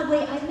if possibly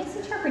I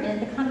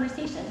misinterpreted the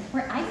conversation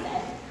where I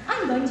said,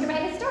 I'm going to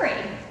write a story.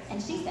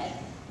 And she said,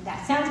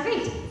 That sounds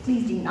great.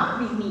 Please do not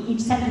read me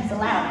each sentence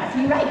aloud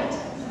after you write it.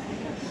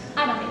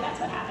 I don't think that's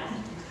what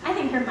happened. I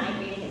think her mind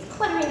reading is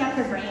cluttering up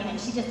her brain and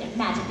she just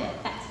imagined it,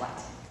 that's what.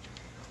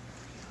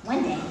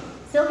 One day,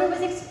 Silver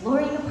was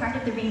exploring a part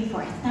of the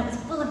rainforest that was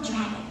full of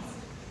dragons.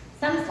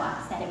 Some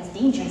sloths said it was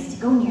dangerous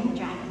to go near the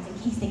dragons in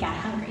case they got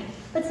hungry,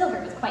 but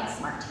Silver was quite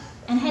smart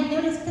and had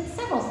noticed that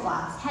several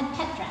sloths had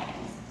pet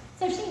dragons,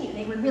 so she knew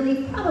they were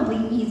really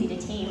probably easy to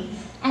tame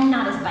and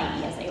not as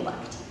bitey as they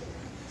looked.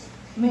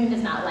 Moon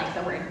does not like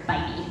the word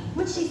bitey,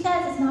 which she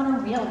says is not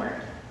a real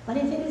word. But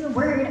if it is a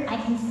word I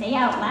can say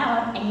out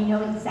loud and you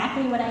know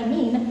exactly what I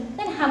mean,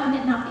 then how can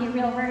it not be a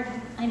real word?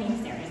 I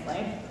mean,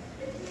 seriously.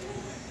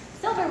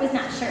 Silver was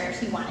not sure if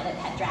she wanted a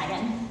pet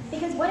dragon,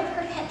 because what if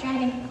her pet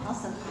dragon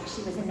also thought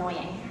she was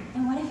annoying?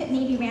 And what if it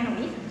maybe ran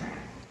away from her?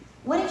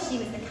 What if she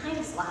was the kind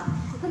of sloth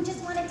who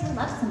just wanted to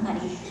love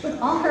somebody with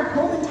all her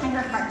whole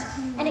entire heart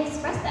and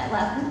express that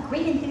love with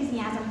great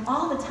enthusiasm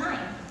all the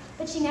time,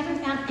 but she never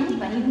found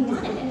anybody who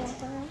wanted it?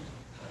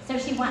 So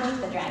she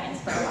watched the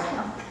dragons for a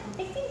while.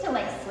 They seemed to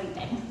like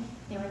sleeping.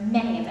 There were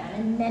many of them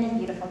in many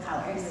beautiful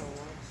colors.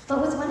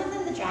 But was one of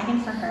them the dragon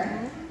for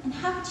her? And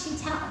how could she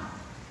tell?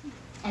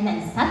 And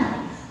then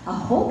suddenly, a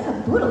whole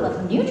caboodle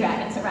of new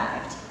dragons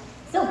arrived.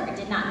 Silver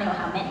did not know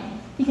how many,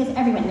 because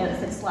everyone knows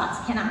that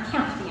sloths cannot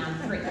count beyond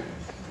 3.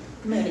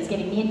 Moon is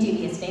giving me a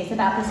dubious face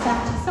about this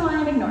fact, so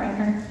I'm ignoring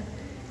her.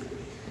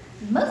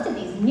 Most of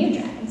these new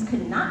dragons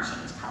could not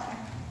change color.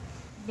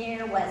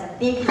 There was a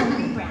big,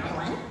 hungry brown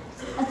one,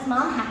 a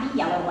small, happy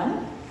yellow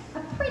one,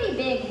 a pretty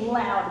big,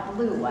 loud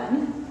blue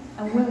one,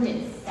 a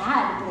wounded,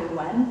 sad blue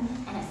one,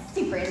 and a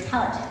super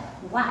intelligent,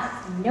 wise,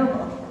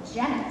 noble,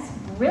 generous,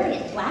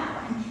 brilliant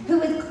black one who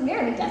was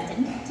clearly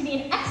destined to be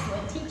an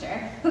excellent teacher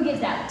who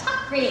gives out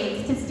top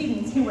grades to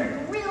students who work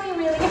really,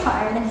 really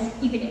hard,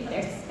 even if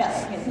their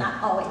spelling is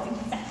not always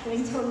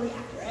exactly totally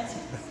accurate.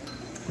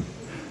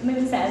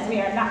 Moon says we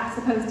are not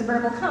supposed to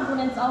burble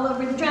compliments all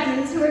over the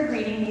dragons who are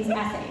grading these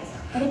essays.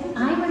 But if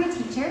I were a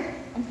teacher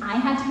and I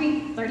had to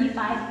read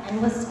 35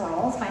 endless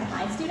scrolls by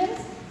my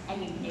students,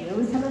 and you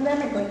knew some of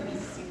them are going to be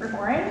super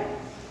boring,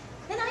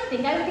 then I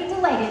think I would be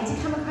delighted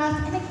to come across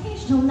an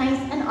occasional nice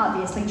and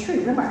obviously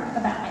true remark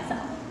about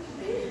myself.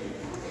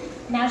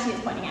 Now she is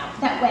pointing out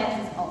that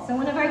Webbs is also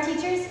one of our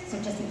teachers,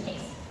 so just in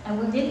case. A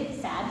wounded,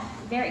 sad,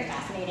 very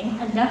fascinating,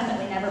 and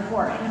definitely never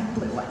boring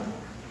blue one.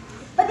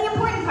 But the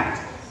important part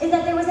is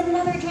that there was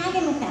another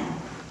dragon with them.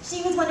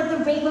 She was one of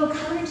the rainbow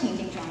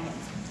color-changing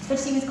dragons, but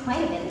she was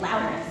quite a bit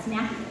louder and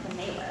snappier than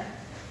they were.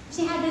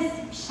 She had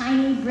this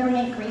shiny,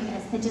 brilliant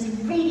greatness that just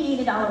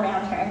radiated all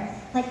around her,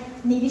 like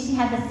maybe she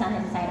had the sun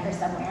inside her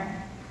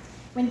somewhere.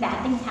 When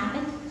bad things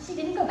happened, she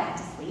didn't go back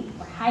to sleep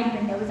or hide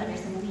her nose under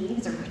some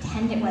leaves or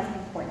pretend it wasn't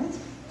important.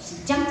 She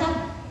jumped up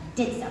and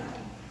did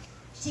something.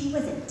 She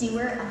was a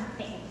doer of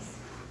things.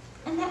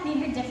 And that made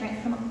her different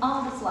from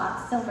all the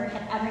sloths Silver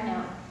had ever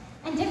known,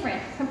 and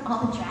different from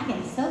all the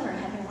dragons Silver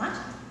had been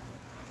watching.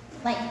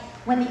 Like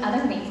when the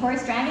other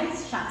rainforest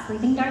dragons shot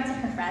sleeping darts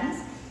at her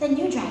friends, the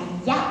new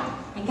dragon yelled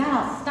and got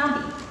all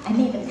stompy and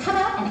made them come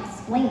out and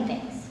explain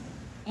things.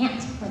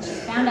 And when she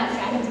found out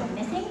dragons were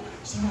missing,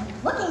 she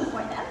went looking for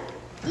them,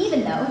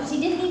 even though she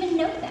didn't even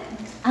know them,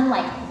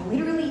 unlike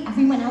literally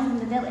everyone else in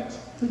the village,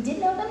 who did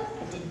know them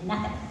but did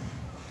nothing.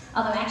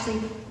 Although actually,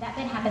 that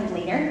bit happened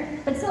later,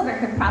 but Silver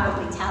could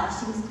probably tell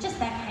she was just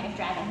that kind of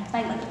dragon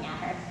by looking at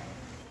her.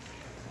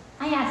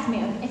 I asked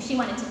Moon if she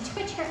wanted to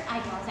twitch her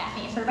eyeballs at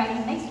me for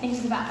writing nice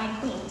things about my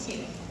queen,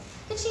 too.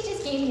 But she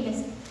just gave me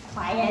this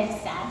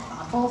quiet, sad,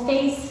 thoughtful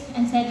face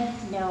and said,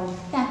 no,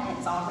 that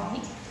bit's all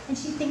right. And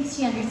she thinks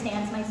she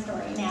understands my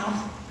story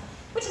now.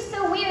 Which is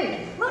so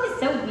weird. Moon is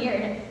so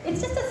weird.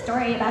 It's just a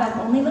story about a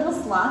lonely little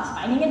sloth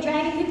finding a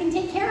dragon who can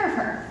take care of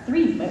her.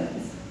 3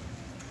 moons.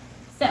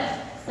 So,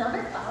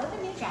 Silver followed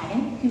the new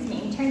dragon, whose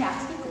name turned out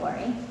to be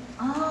Glory,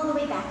 all the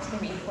way back to the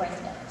rainforest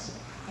village.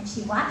 And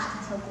she watched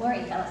until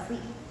Glory fell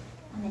asleep.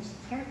 And then she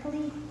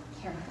carefully,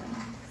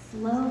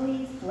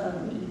 slowly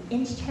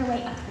inched her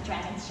way up the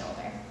dragon's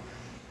shoulder.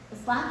 The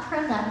sloth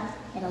curled up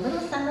in a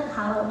little sunlit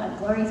hollow on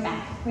Glory's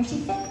back, where she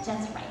fit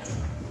just right.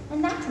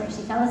 And that's where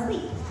she fell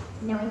asleep,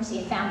 knowing she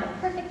had found the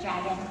perfect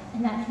dragon,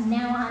 and that from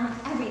now on,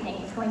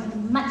 everything was going to be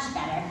much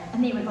better,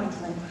 and they were going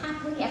to live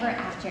happily ever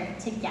after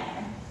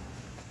together.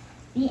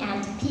 The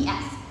end.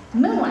 P.S.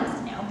 Moon wants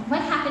to know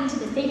what happened to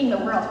the saving the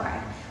world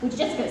part, which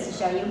just goes to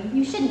show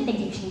you shouldn't think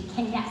you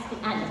can guess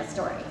the end of a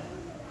story.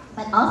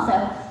 But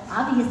also,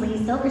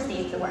 obviously, Silver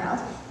saved the world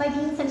by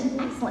being such an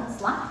excellent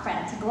sloth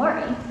friend to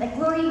Glory that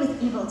Glory was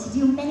able to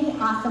do many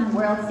awesome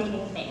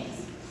world-saving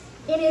things.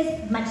 It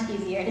is much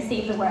easier to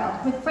save the world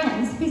with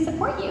friends who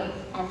support you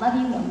and love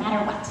you no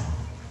matter what.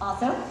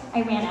 Also,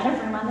 I ran out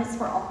of room on this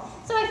scroll,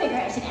 so I figure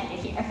I should end it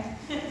here.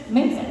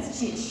 Moon says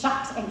she is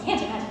shocked and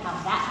can't imagine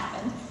how that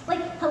happened.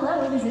 Like,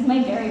 hello, this is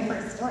my very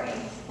first story.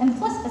 And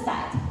plus,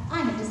 besides, I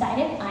have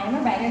decided I am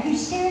a writer who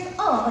shares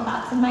all of the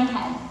thoughts in my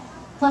head.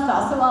 Plus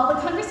also all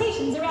the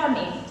conversations around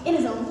me. It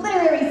is a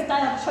literary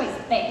style choice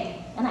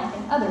thing, and I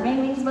think other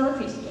rainwings will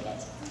appreciate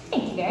it.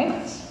 Thank you very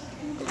much.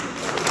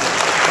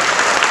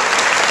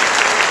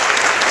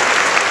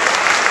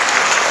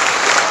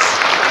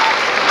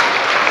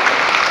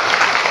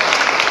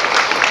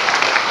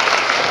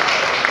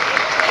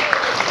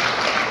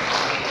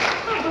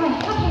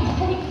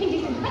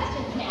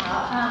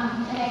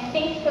 And I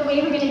think the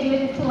way we're going to do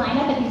it is to line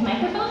up at these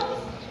microphones.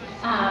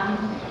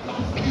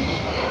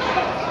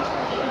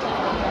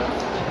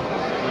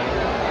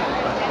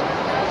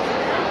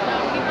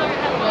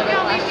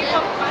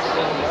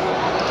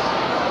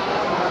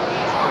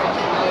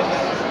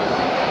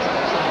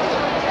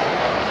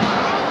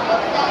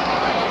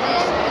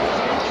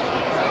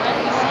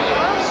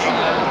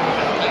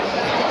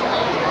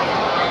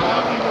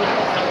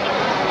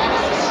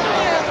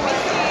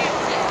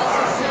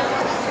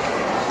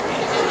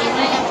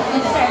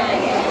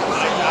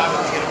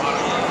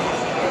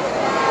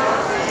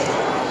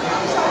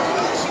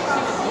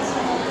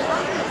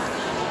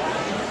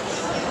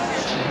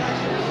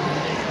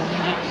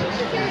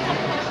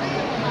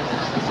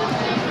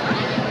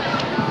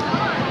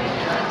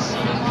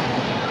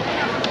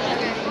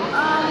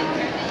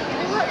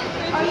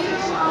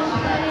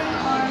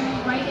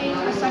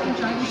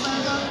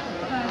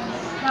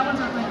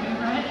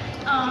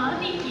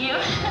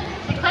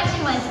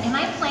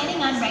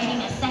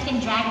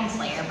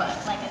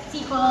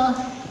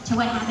 To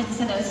what happens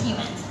to those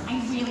humans.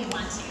 I really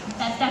want to.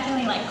 That's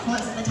definitely like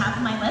close to the top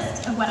of my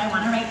list of what I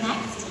want to write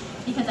next,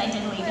 because I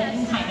did leave it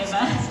in kind of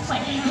a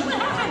like what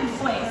happens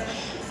place.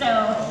 So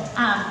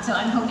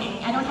I'm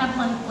hoping. I don't have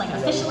one like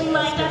officially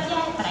lined up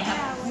yet, but I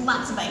have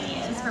lots of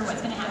ideas for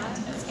what's going to happen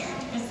to those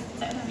characters.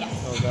 So yes,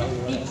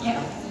 thank you.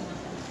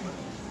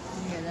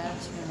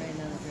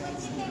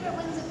 What's your favorite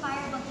Wings of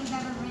Fire book you've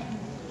ever written?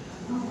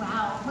 Oh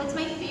wow, what's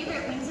my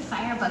favorite Wings of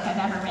Fire book I've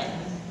ever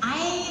written?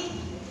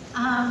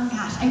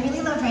 Gosh, I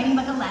really loved writing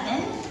book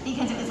 11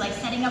 because it was like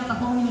setting up a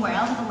whole new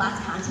world with a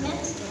lost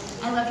continent.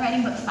 I loved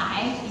writing book 5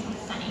 because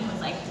Sunny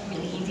was like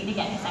really easy to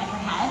get inside her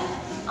head.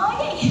 Oh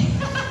yay!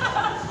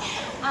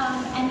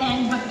 And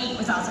then book 8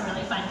 was also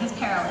really fun because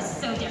Peril is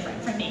so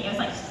different from me. It was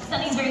like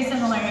Sunny's very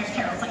similar and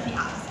Peril's like the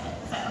opposite.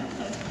 So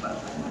those were both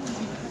fun.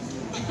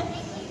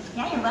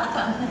 Yeah, you're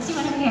welcome. Let's do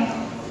one over here.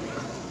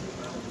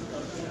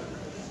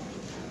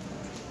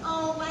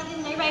 Oh, why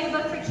didn't I write a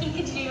book for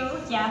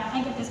Kinkajou? Yeah,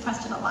 I get this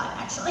question a lot,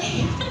 actually.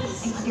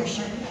 I love your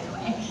shirt, by the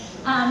way.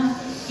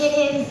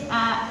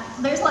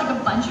 There's like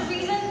a bunch of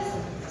reasons.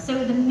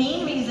 So the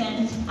main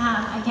reason,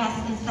 I guess,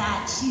 is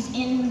that she's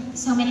in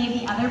so many of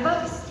the other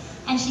books,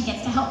 and she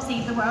gets to help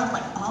save the world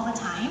like all the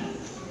time,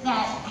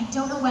 that I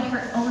don't know what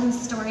her own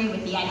story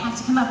would be. I'd have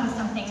to come up with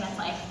something that's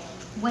like,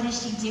 what is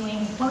she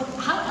doing?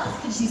 How else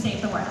could she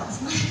save the world?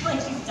 Like,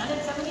 she's done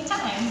it so many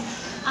times.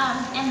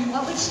 And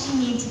what would she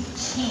need to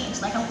change?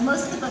 Like,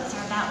 most of the books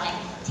are about like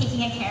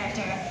taking a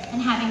character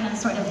and having them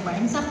sort of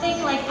learn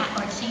something, like,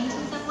 or change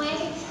in some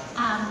way.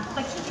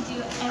 But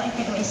Kinkajou, I like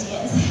her the way she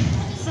is.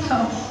 So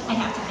I'd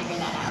have to figure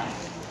that out.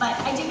 But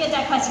I do get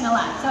that question a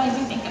lot, so I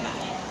do think about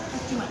it.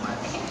 Let's do one more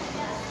over here.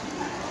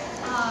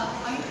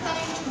 Are you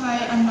planning to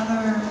write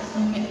another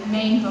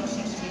main book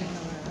 16?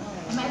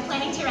 Am I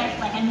planning to write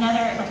like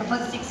a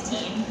book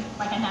 16,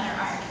 like another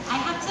arc?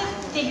 I have to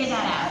figure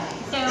that out.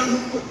 So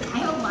I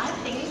have a lot of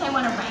things I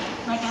want to write,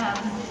 like,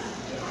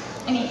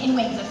 in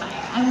Wings of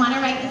Fire. I want to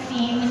write the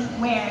scene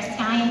where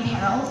Sky and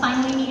Peril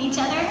finally meet each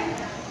other.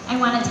 I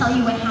want to tell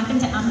you what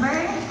happened to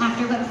Umber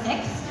after book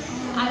 6.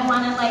 I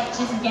want to like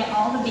just get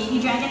all the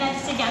baby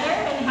dragonettes together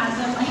and have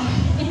them like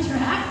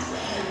interact.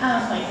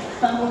 Like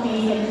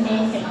Bumblebee and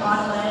Mink and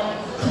Autolet,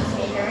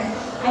 Peacemaker.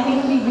 I think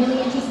it would be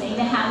really interesting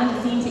to have them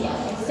scene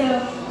together. So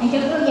I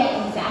don't know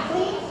yet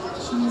exactly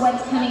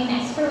what's coming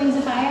next for Wings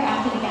of Fire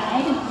after the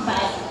guide,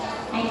 but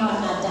I know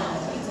I'm not done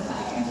with Wings of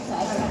Fire, so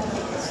I just have to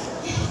figure it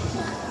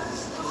out.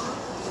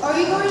 Are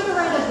you going to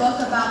write a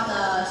book about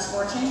the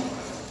Scorching?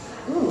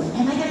 Ooh,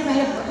 am I going to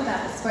write a book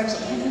about the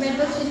Scorching? Have you read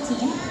book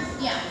 15?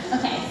 Yeah.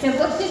 Okay, so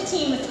book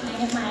 15 was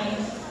kind of my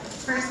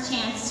first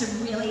chance to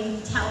really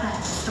tell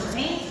that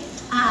story.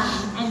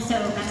 And so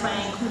that's why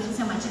I included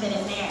so much of it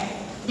in there.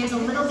 There's a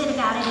little bit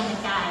about it in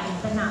the guide,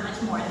 but not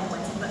much more than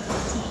what's in book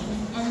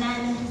 15. And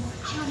then,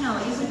 I don't know,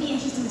 it would be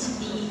interesting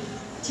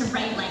to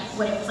write like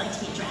what it was like to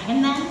be a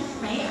dragon then,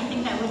 right? I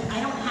think I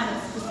don't have a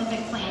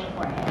specific plan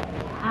for it,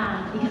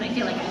 because I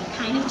feel like I've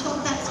kind of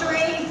told that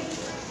story.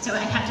 So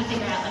I'd have to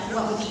figure out like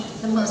what would be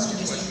the most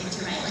interesting thing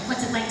to write. Like,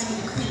 what's it like to be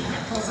the queen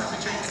that pulls all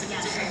the tribes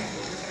together?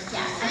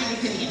 Yeah, I think it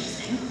could be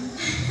interesting.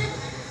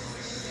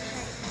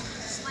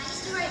 Why did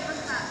you write a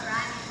book about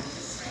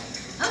dragons?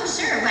 Oh,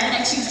 sure. Why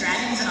did I choose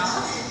dragons at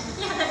all?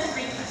 Yeah, that's a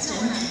great question.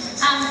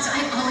 So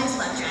I've always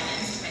loved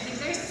dragons. I think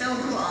they're so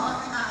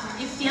cool.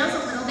 It feels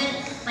a little bit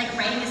like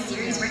writing a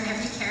series where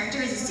every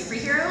character is a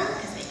superhero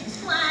because they can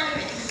fly or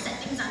they can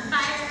set things on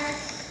fire.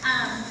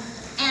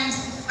 And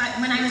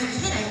when I was a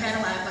kid, I read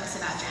a lot of books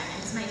about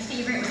dragons. My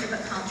favorite was a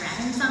book called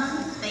Dragon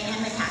Song by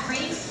Anne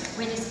McCaffrey,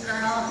 where this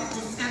girl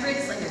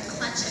discovers like a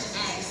clutch of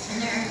eggs,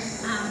 and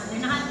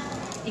they're not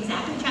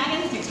exactly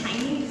dragons, they're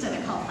tiny, so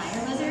they're called fire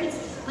lizards,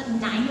 but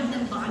 9 of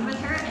them bond with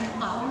her and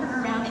follow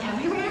her around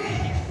everywhere.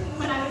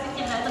 When I was a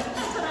kid, I was like,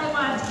 that's what I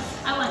want.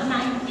 I want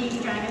 9 baby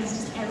dragons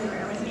just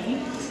everywhere with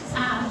me.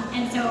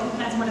 And so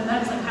that's one of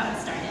those, like how it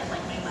started,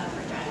 like my love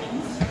for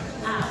dragons.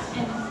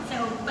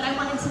 But I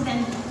wanted to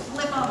then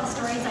flip all the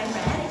stories I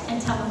read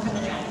and tell them from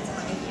the dragon's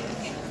point of view.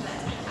 So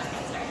that's kind of how I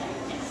got started.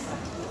 Yes.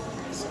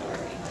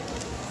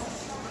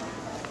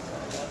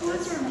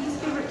 What's your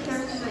least favorite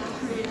character that you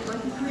created?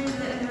 Like you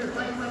created it and you're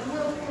like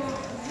whirlpool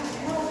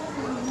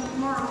and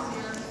morals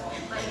here.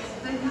 Like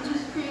you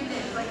just created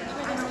it like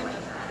I don't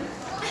like that.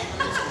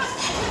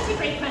 That's a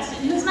great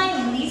question. Who's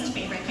my least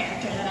favorite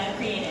character that I've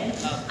created?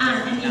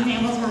 And the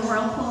examples were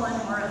Whirlpool and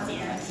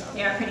Moralseer.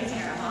 They are pretty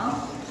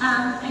terrible.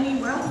 I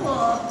mean,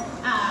 Whirlpool,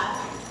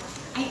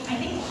 I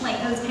think like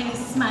those kind of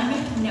smug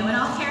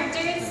know-it-all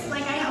characters,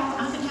 like I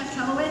often have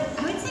trouble with.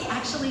 I would say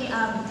actually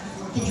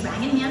the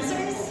Dragon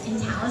Mancers in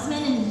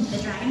Talisman and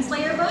the Dragon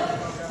Slayer book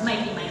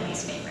might be my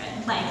least favorite.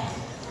 Like,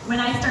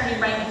 when I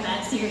started writing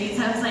that series,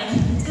 I was like,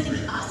 it's going to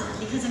be awesome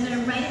because I'm going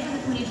to write it from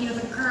the point of view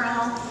of a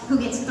girl who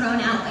gets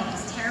thrown out by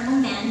these terrible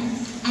men,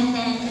 and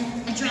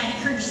then a dragon,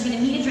 her just going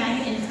to meet a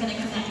dragon and it's going to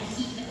come back and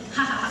eat them.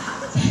 Ha ha ha ha.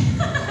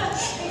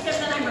 Except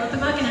then I wrote the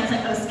book and I was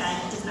like, oh, Sky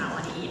does not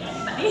want to eat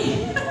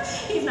anybody.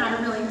 He's not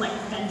a really like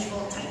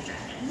vengeful type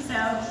dragon.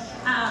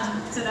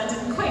 So that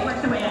didn't quite work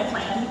the way I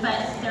planned,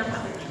 but they're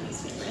probably my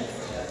least favorites.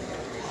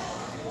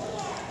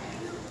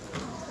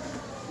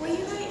 Will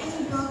you write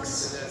any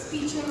books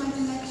featuring like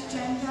the next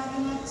gen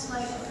dragonets,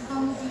 like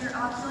Bumblebee or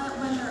Ocelot,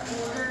 when they're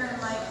older and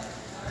like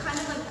kind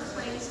of like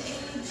Clay's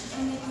age,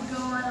 and they could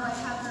go on and like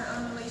have their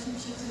own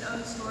relationships and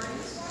own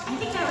stories? I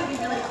think that would be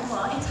really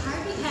cool. It's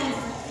hard because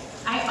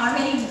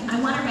I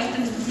want to write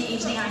them at the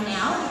age they are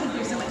now because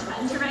they're so much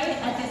fun to write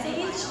at this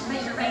age,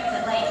 but you're right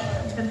that like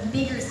the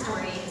bigger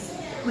stories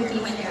would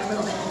be when they're a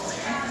little bit older.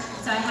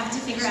 So I have to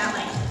figure out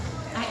like,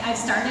 I've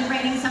started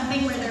writing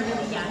something where they're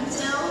really young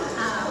still,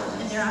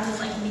 and they're on this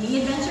like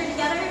mini adventure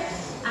together,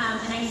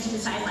 and I need to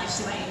decide like,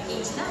 do I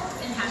age them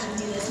and have them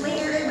do this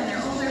later when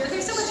they're older, but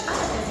they're so much fun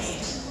at this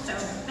age. So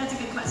that's a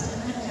good question.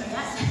 I don't know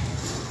yet.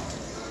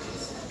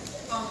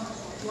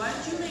 Why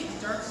did you make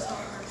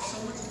Darkstalker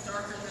so much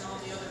darker than all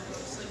the other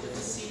books, like with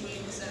the sea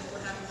wings and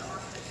what happened to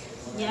Arctic?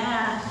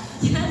 Yeah,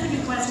 that's a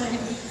good question.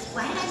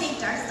 Why did I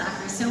make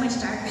Darkstalker so much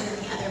darker than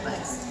the other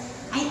books?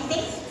 I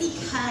think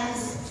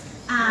because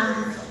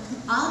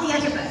all the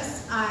other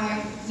books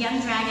are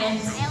young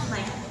dragons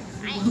like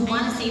who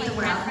want to save the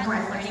world, who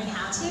are learning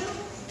how to.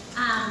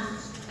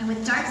 And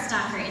with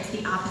Darkstalker, it's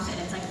the opposite.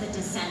 It's like the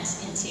descent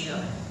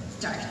into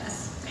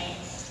darkness, right?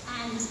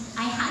 And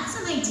I had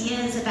some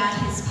ideas about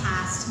his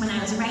past when I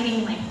was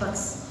writing like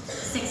books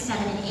 6,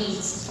 7, and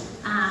 8.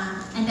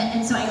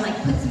 And so I like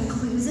put some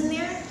clues in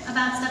there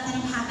about stuff that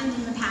had happened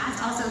in the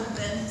past. Also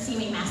the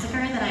Seeming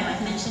Massacre that I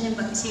like mentioned in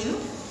book 2.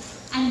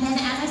 And then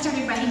as I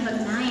started writing book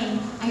 9,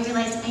 I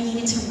realized I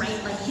needed to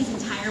write like his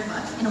entire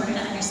book in order to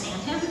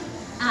understand him.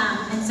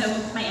 And so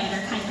my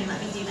editor kindly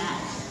let me do that.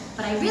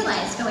 But I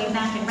realized going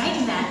back and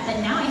writing that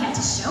now I had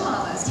to show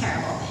all those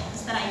terrible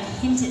things that I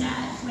hinted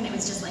at when it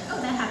was just like,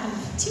 oh, that happened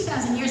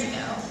 2,000 years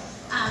ago.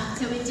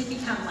 So it did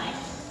become like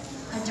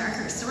a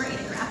darker story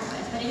to grapple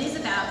with. But it is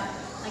about,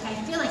 like, I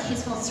feel like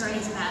his whole story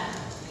is about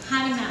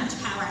having that much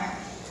power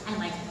and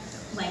like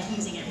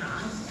using it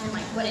wrong and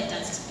like what it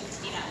does to you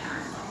to be that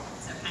powerful.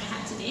 So it kind of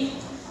had to be.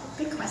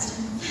 Good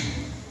question.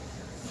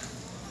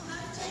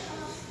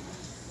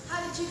 How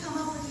did you come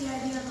up with the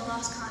idea of the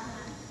Lost Continent?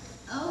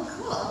 Oh,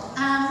 cool.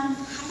 How did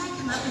I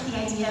come up with the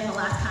idea of the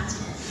Lost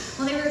Continent?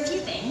 Well, there were a few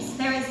things.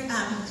 There was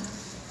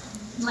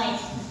like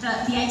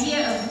the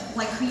idea of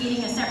like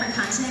creating a separate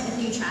continent with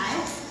new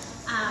tribes.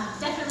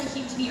 Definitely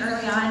came to me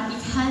early on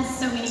because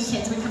so many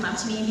kids would come up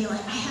to me and be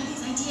like, I have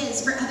these ideas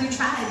for other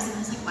tribes. And I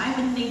was like, why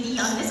wouldn't they be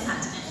on this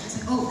continent? And I was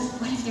like, oh,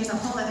 what if there's a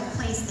whole other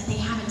place that they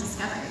haven't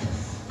discovered?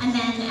 And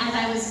then as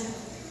I was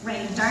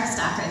writing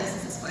Darkstalker, this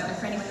is a spoiler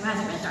for anyone who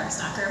hasn't read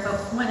Darkstalker, but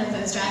one of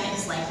those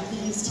dragons like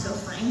leaves to go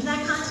find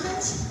that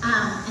continent.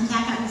 And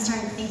that got me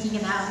started thinking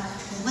about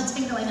what's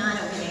been going on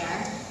over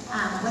there,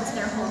 what's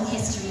their whole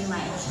history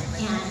like,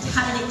 and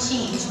how did it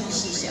change when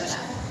she showed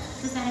up?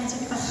 Does that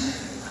answer the question?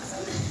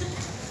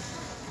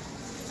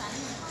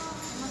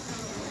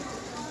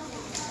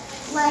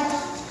 Like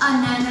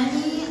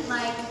anemone,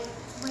 like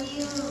will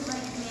you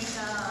like make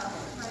a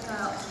kind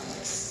of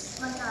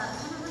like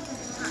a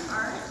different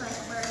arc, like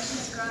where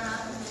she's grown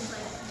up and there's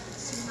like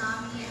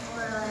tsunami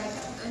or like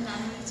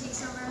anemone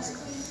takes over as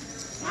queen?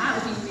 That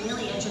would be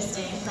really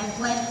interesting. Like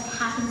what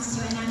happens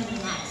to Anemone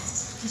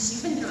next? Because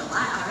she's been through a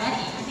lot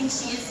already. I think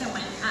she is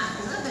someone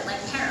a little bit like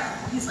Carol,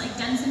 who's like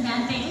done some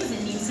bad things and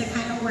needs to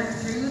kind of work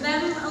through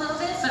them a little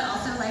bit, but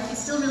also like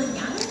is still really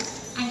young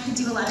and could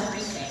do a lot of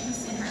great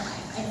things in her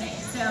life, I think.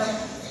 So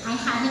I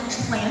haven't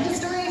planned a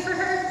story for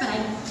her, but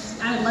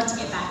I would love to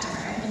get back to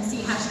her and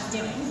see how she's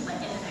doing, like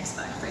in the next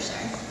book for sure.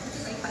 That's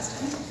a great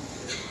question.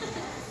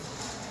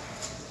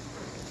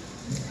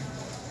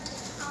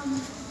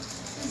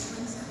 Is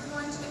Lynx ever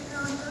going to get her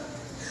own book?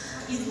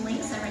 Is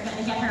Lynx ever going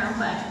to get her own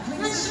book? I'm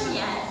not sure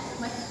yet.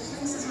 What?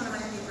 Lynx is one of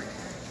my favorite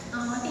characters.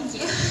 Oh, thank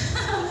you.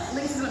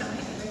 Lynx is one of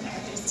my favorite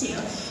characters too.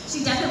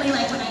 She definitely,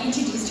 like, when I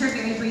introduced her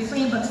very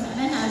briefly in book 7,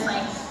 I was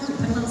like, ooh,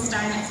 put a little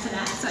star next to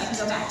that so I can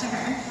go back to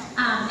her.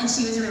 And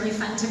she was really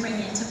fun to bring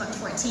into book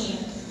 14.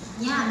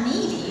 Yeah,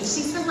 maybe.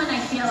 She's someone I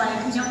feel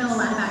like we don't know a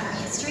lot about her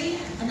history,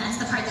 and that's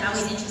the part that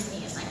always interests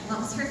me. Is like, what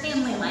was her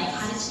family like?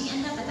 How did she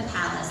end up at the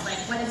palace? Like,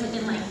 what has it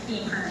been like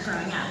being her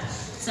growing up?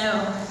 So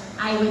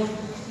I would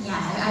Yeah,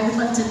 I would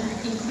love to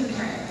include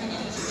her in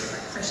any future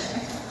work for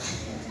sure.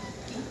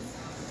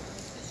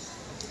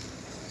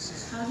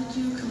 How did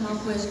you come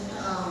up with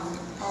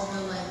all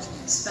the like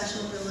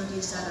special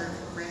abilities that are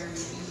rare in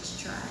each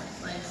tribe?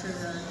 Like for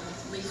the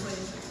leafway,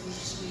 leaf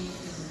sweep,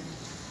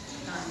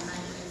 and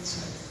night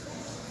winds.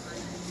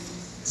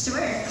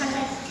 Sure. How did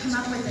I come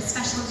up with the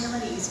special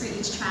abilities for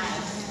each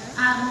tribe?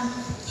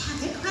 Yeah,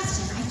 good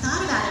question. I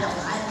thought about it a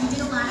lot. I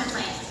did a lot of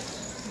like,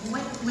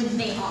 what would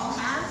they all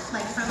have,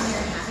 like from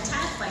their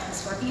habitats, like the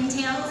scorpion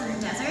tails in the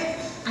desert,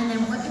 and then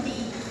what could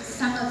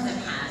some of them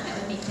have that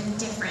would make them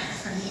different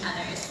from the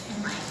others,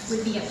 and like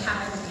would be a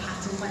power that they have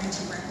to learn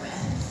to work with.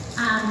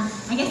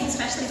 I guess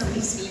especially the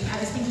leaf speak. I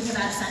was thinking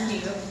about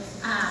sundew,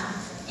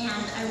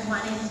 and I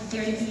wanted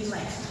there to be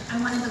like, I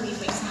wanted the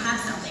leafways to have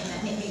something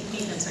that made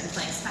them sort of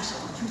like special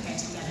compared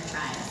to the other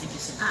tribes.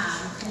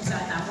 And so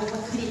I thought, well,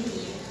 what could it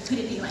be? Could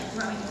it be like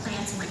growing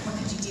plants, and like what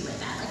could you do with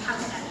that? Like how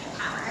could that be a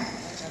power?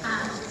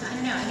 So I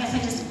don't know, I guess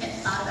I just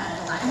thought about it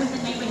a lot. And with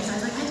the night wings, I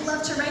was like, I'd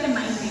love to write a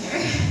mind reader.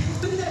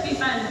 Wouldn't that be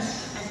fun?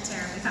 And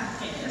terribly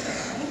complicated,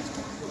 apparently.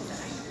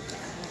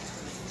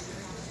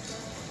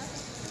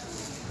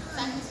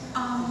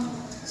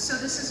 So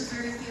this is a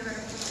very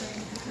theoretical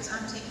thing because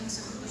I'm taking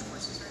some English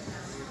courses right now.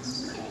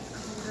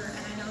 I'm older,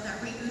 and I know that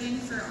rebooting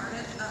for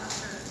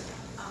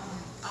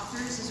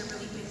authors is a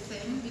really big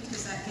thing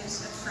because that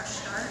gives a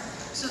fresh start.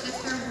 So if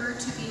there were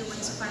to be a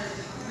Wings of Fire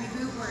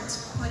reboot where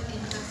it's put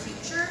in the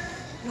future,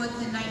 would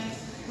the Night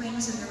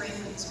Wings and the Rain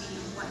Wings be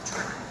one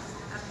tribe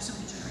after so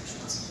many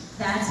generations?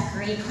 That's a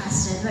great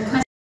question. The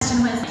question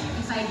was,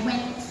 if I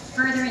went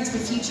further into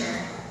the future,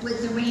 would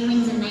the Rain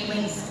Wings and Night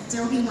Wings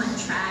still be one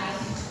tribe?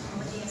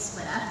 Or would they have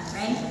split up,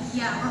 right?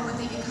 Yeah, or would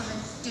they become a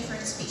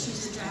different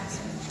species of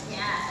dragon?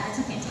 Yeah,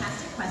 that's a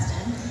fantastic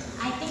question.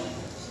 I think,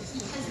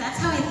 because that's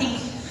how I think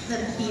the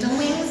beetle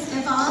wings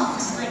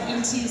evolved, like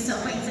into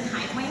silk wings and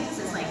hive wings,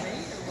 is like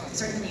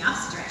sort of in the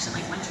opposite direction,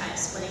 like one tribe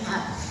splitting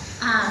up.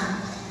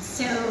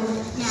 So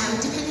yeah, it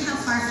would depend how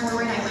far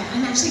forward I went.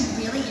 I'm actually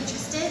really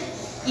interested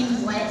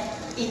in what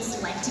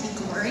it's like to be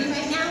glory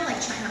right now,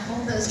 like trying to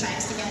hold those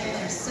tribes together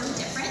that are so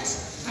different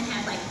and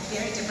have like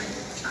very different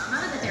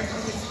trauma that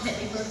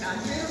they've both gone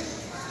through,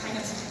 kind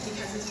of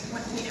because it's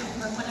one,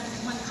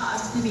 one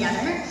caused through the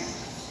other,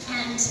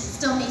 and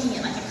still making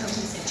it like a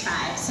cohesive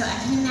tribe. So I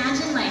can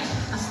imagine like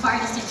a far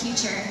distant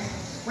future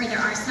where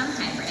there are some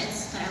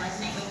hybrids that are like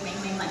Nightwing,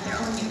 Wingwing, like their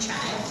own new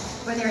tribe,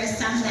 where there are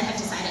some that have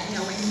decided, no,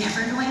 we're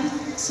never going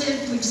to,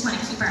 we just want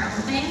to keep our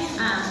own thing,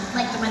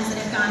 like the ones that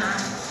have gone on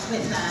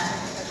with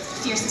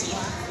Fierce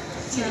Teeth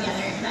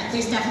together.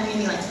 There's definitely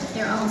going to be like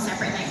their own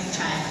separate Nightwing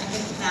tribe. I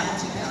think that will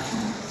keep going.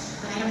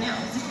 But I don't know.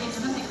 It's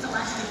a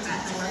lot to think about.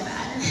 I love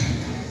that.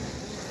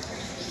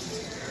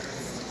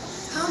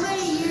 How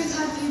many years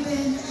have you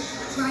been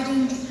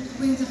writing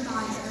Wings of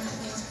Fire?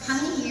 How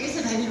many years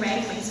have I been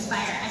writing Wings of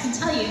Fire? I can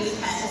tell you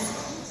because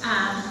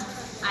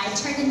I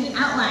turned in the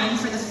outline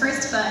for the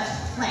first book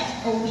like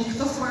a week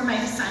before my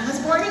son was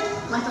born.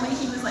 Luckily,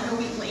 he was like a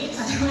week late.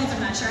 Otherwise,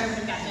 I'm not sure I would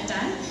have gotten it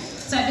done.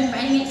 So I've been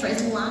writing it for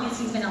as long as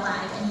he's been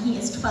alive, and he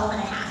is 12 and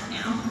a half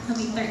now. He'll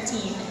be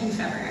 13 in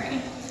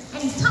February.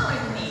 And he's taller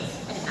than me.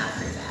 I did not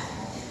prove that.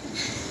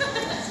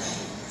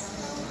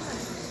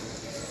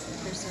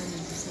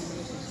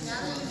 Now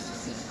that you've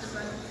completed the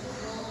book,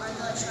 are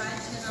the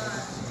tribes gonna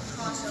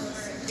cross over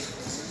and get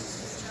resources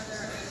to each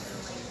other, or are they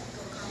gonna like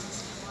go across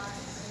the water?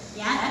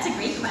 Yeah, that's a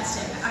great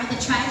question. Are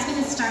the tribes going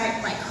to start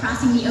like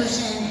crossing the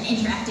ocean and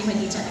interacting with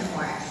each other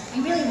more?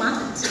 I really want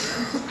them to.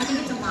 I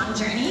think it's a long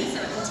journey, so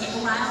it will take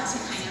a while to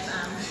kind of,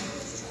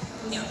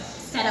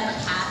 set up a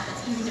path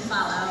that's easy to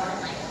follow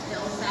and like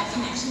build that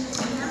connection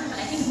between them.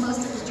 But I think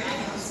most of the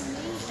dragons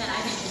that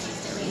I've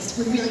introduced, at least,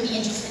 would really be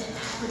interested in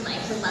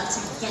that. Would love to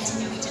get to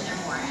know each other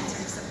more and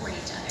sort of support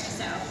each other.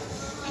 So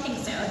I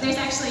think so. There's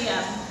actually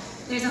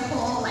there's a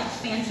whole like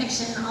fan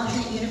fiction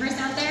alternate universe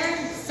out there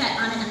set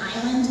on an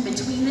island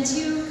between the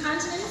two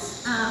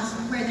continents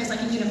where there's like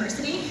a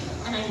university,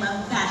 and I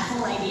love that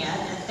whole idea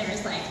that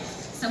there's like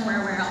somewhere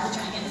where all the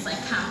dragons like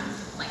come,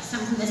 like some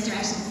from this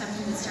direction, some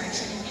from this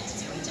direction, and get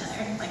to know each other.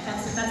 Like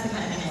that's the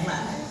kind of thing I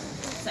love.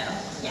 So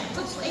yeah,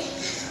 hopefully.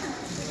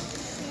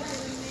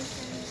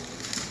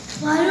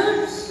 Why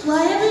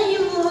haven't you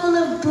written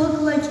a book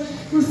like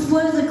with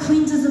one of the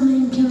queens as the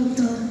main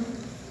character?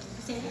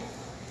 Say that.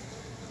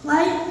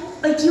 Why,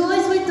 like you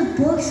always write the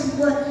books,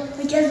 but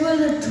like as one of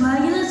the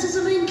dragoness as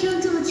the main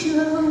character, but you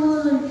haven't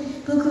written a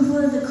book with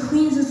one of the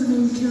queens as the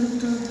main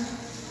character.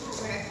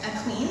 Where a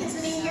queen is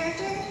the main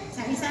character? Is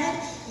that what you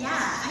said?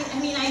 Yeah.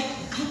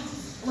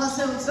 Well,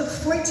 so book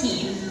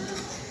 14.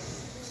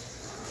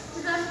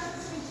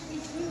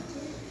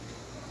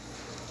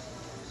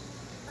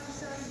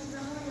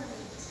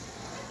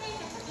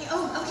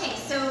 Oh, okay,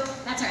 so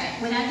that's all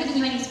right. Without giving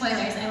you any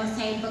spoilers, I will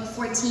say book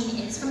 14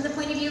 is from the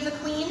point of view of a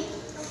queen,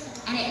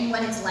 and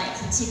what it's like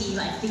to be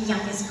like the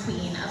youngest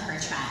queen of her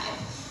tribe.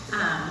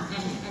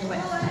 And what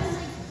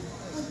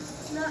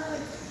It's not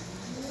like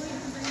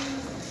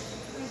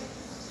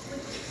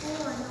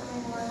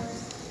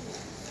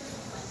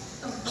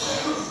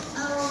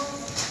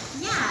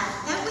yeah,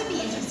 that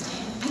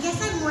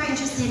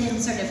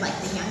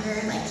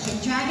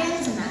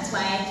dragons, and that's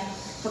why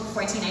book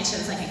 14 I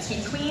chose like a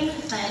kid queen.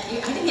 But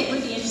I think it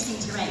would be interesting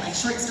to write like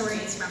short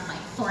stories from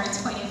like Floren's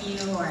point of view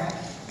or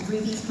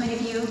Ruby's point of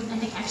view. I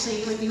think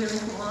actually it would be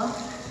really cool.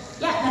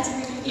 Yeah, that's a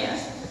great idea.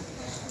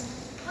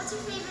 What's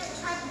your favorite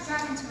type of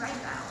dragon to write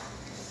about?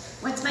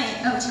 What's my,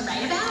 to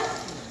write about?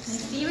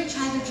 My favorite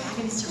tribe of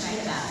dragons to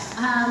write about?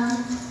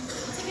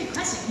 That's a good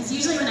question, because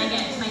usually when I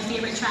get my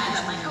favorite tribe,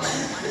 I'm like, oh, I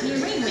want to be a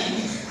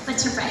ringwing. But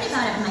to write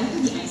about it might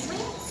be the ice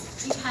wings,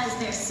 because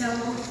they're so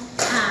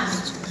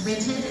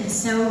rigid and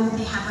so,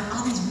 they have like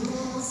all these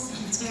rules,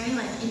 and it's very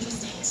like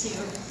interesting to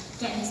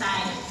get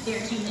inside their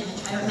kingdom and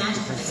try to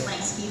imagine what it's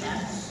like to be them.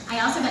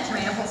 I also got to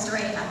write a whole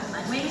story about the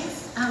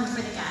mudwings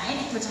for the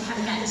guide, which I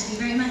haven't gotten to do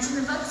very much in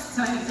the books,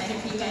 so I'm excited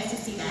for you guys to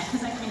see that,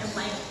 because I kind of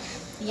like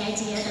the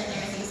idea that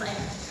there are these like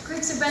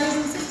groups of brothers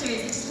and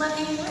sisters that just love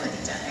hanging out with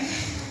each other.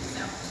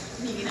 So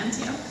maybe them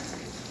too.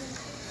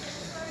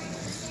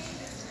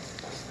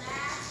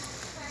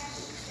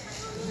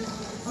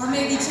 Or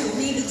maybe two,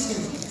 maybe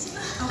two.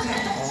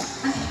 Okay.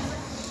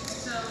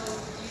 So,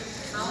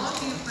 how long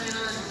do you plan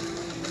on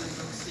doing the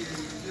book series?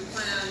 Do you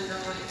plan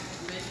on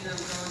making them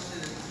go into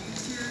the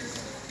future?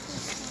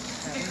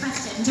 Good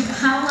question.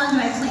 How long do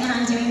I plan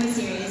on doing the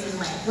series and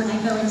like when I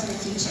go into the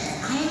future?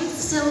 I'm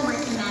still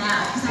working that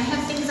out because I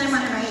have things I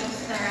want to write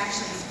that are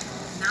actually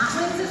not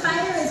Wings of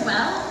Fire as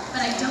well,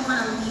 but I don't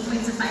want to leave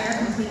Wings of Fire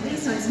completely,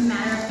 so it's a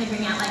matter of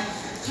figuring out like,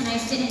 can I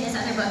fit in this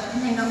other book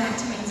and then go back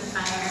to Wings of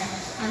Fire,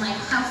 and like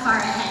how far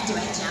ahead do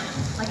I jump?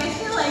 Like I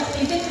feel like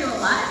they've been through a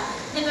lot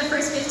in the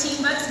first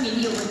 15 books.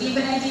 Maybe it would be a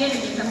good idea to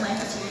give them like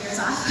a few years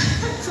off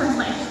from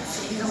like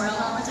seeing the world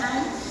all the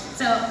time.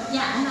 So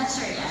yeah, I'm not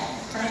sure yet,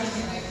 but I think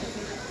they're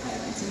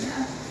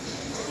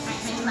Alright,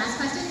 can I do last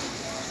question?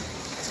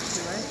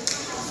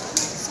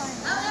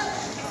 Oh no!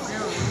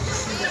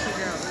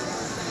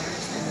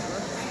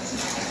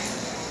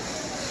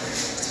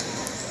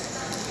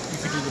 You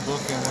could do the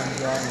book in one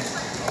drawing.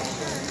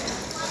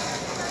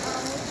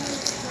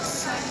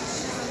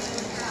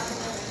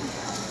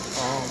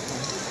 Oh,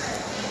 okay.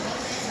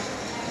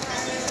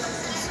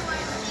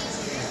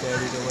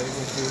 Daddy the way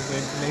with you.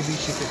 Maybe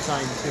she could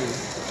sign too.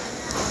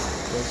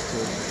 Those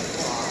two.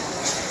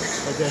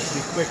 But they have to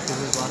be quick because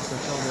there's lots of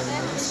children.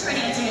 The short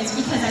answer is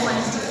because I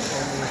wanted to do it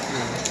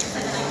so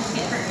that I can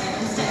get her in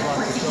instead of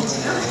working into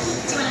it.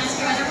 Do you want to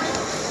ask your other one?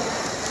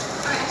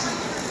 Or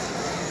actually,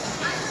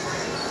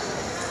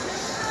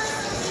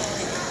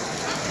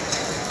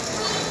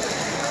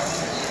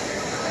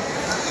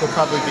 She'll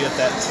probably be at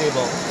that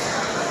table.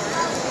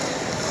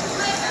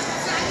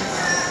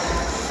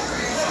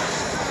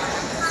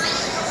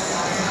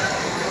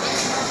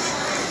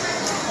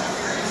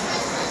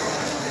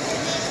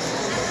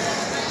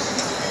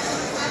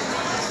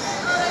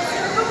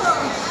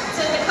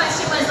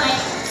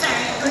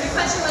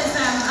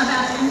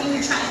 about new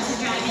tribes of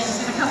dragons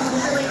with a couple of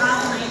really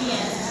awesome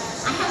ideas.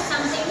 I have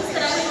some things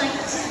that I would like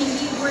to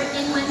maybe work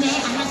in one day.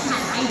 I hadn't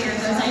had either of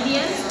those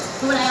ideas,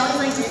 but what I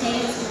always like to say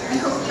is I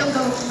hope you'll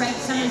go write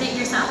some of it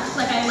yourself.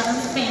 Like I love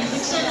fan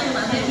fiction. I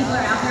love that people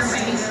are out there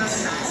writing their own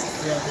tribes.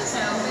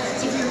 So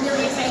if you're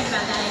really excited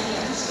about that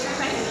idea,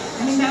 write it.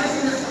 I think that was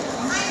really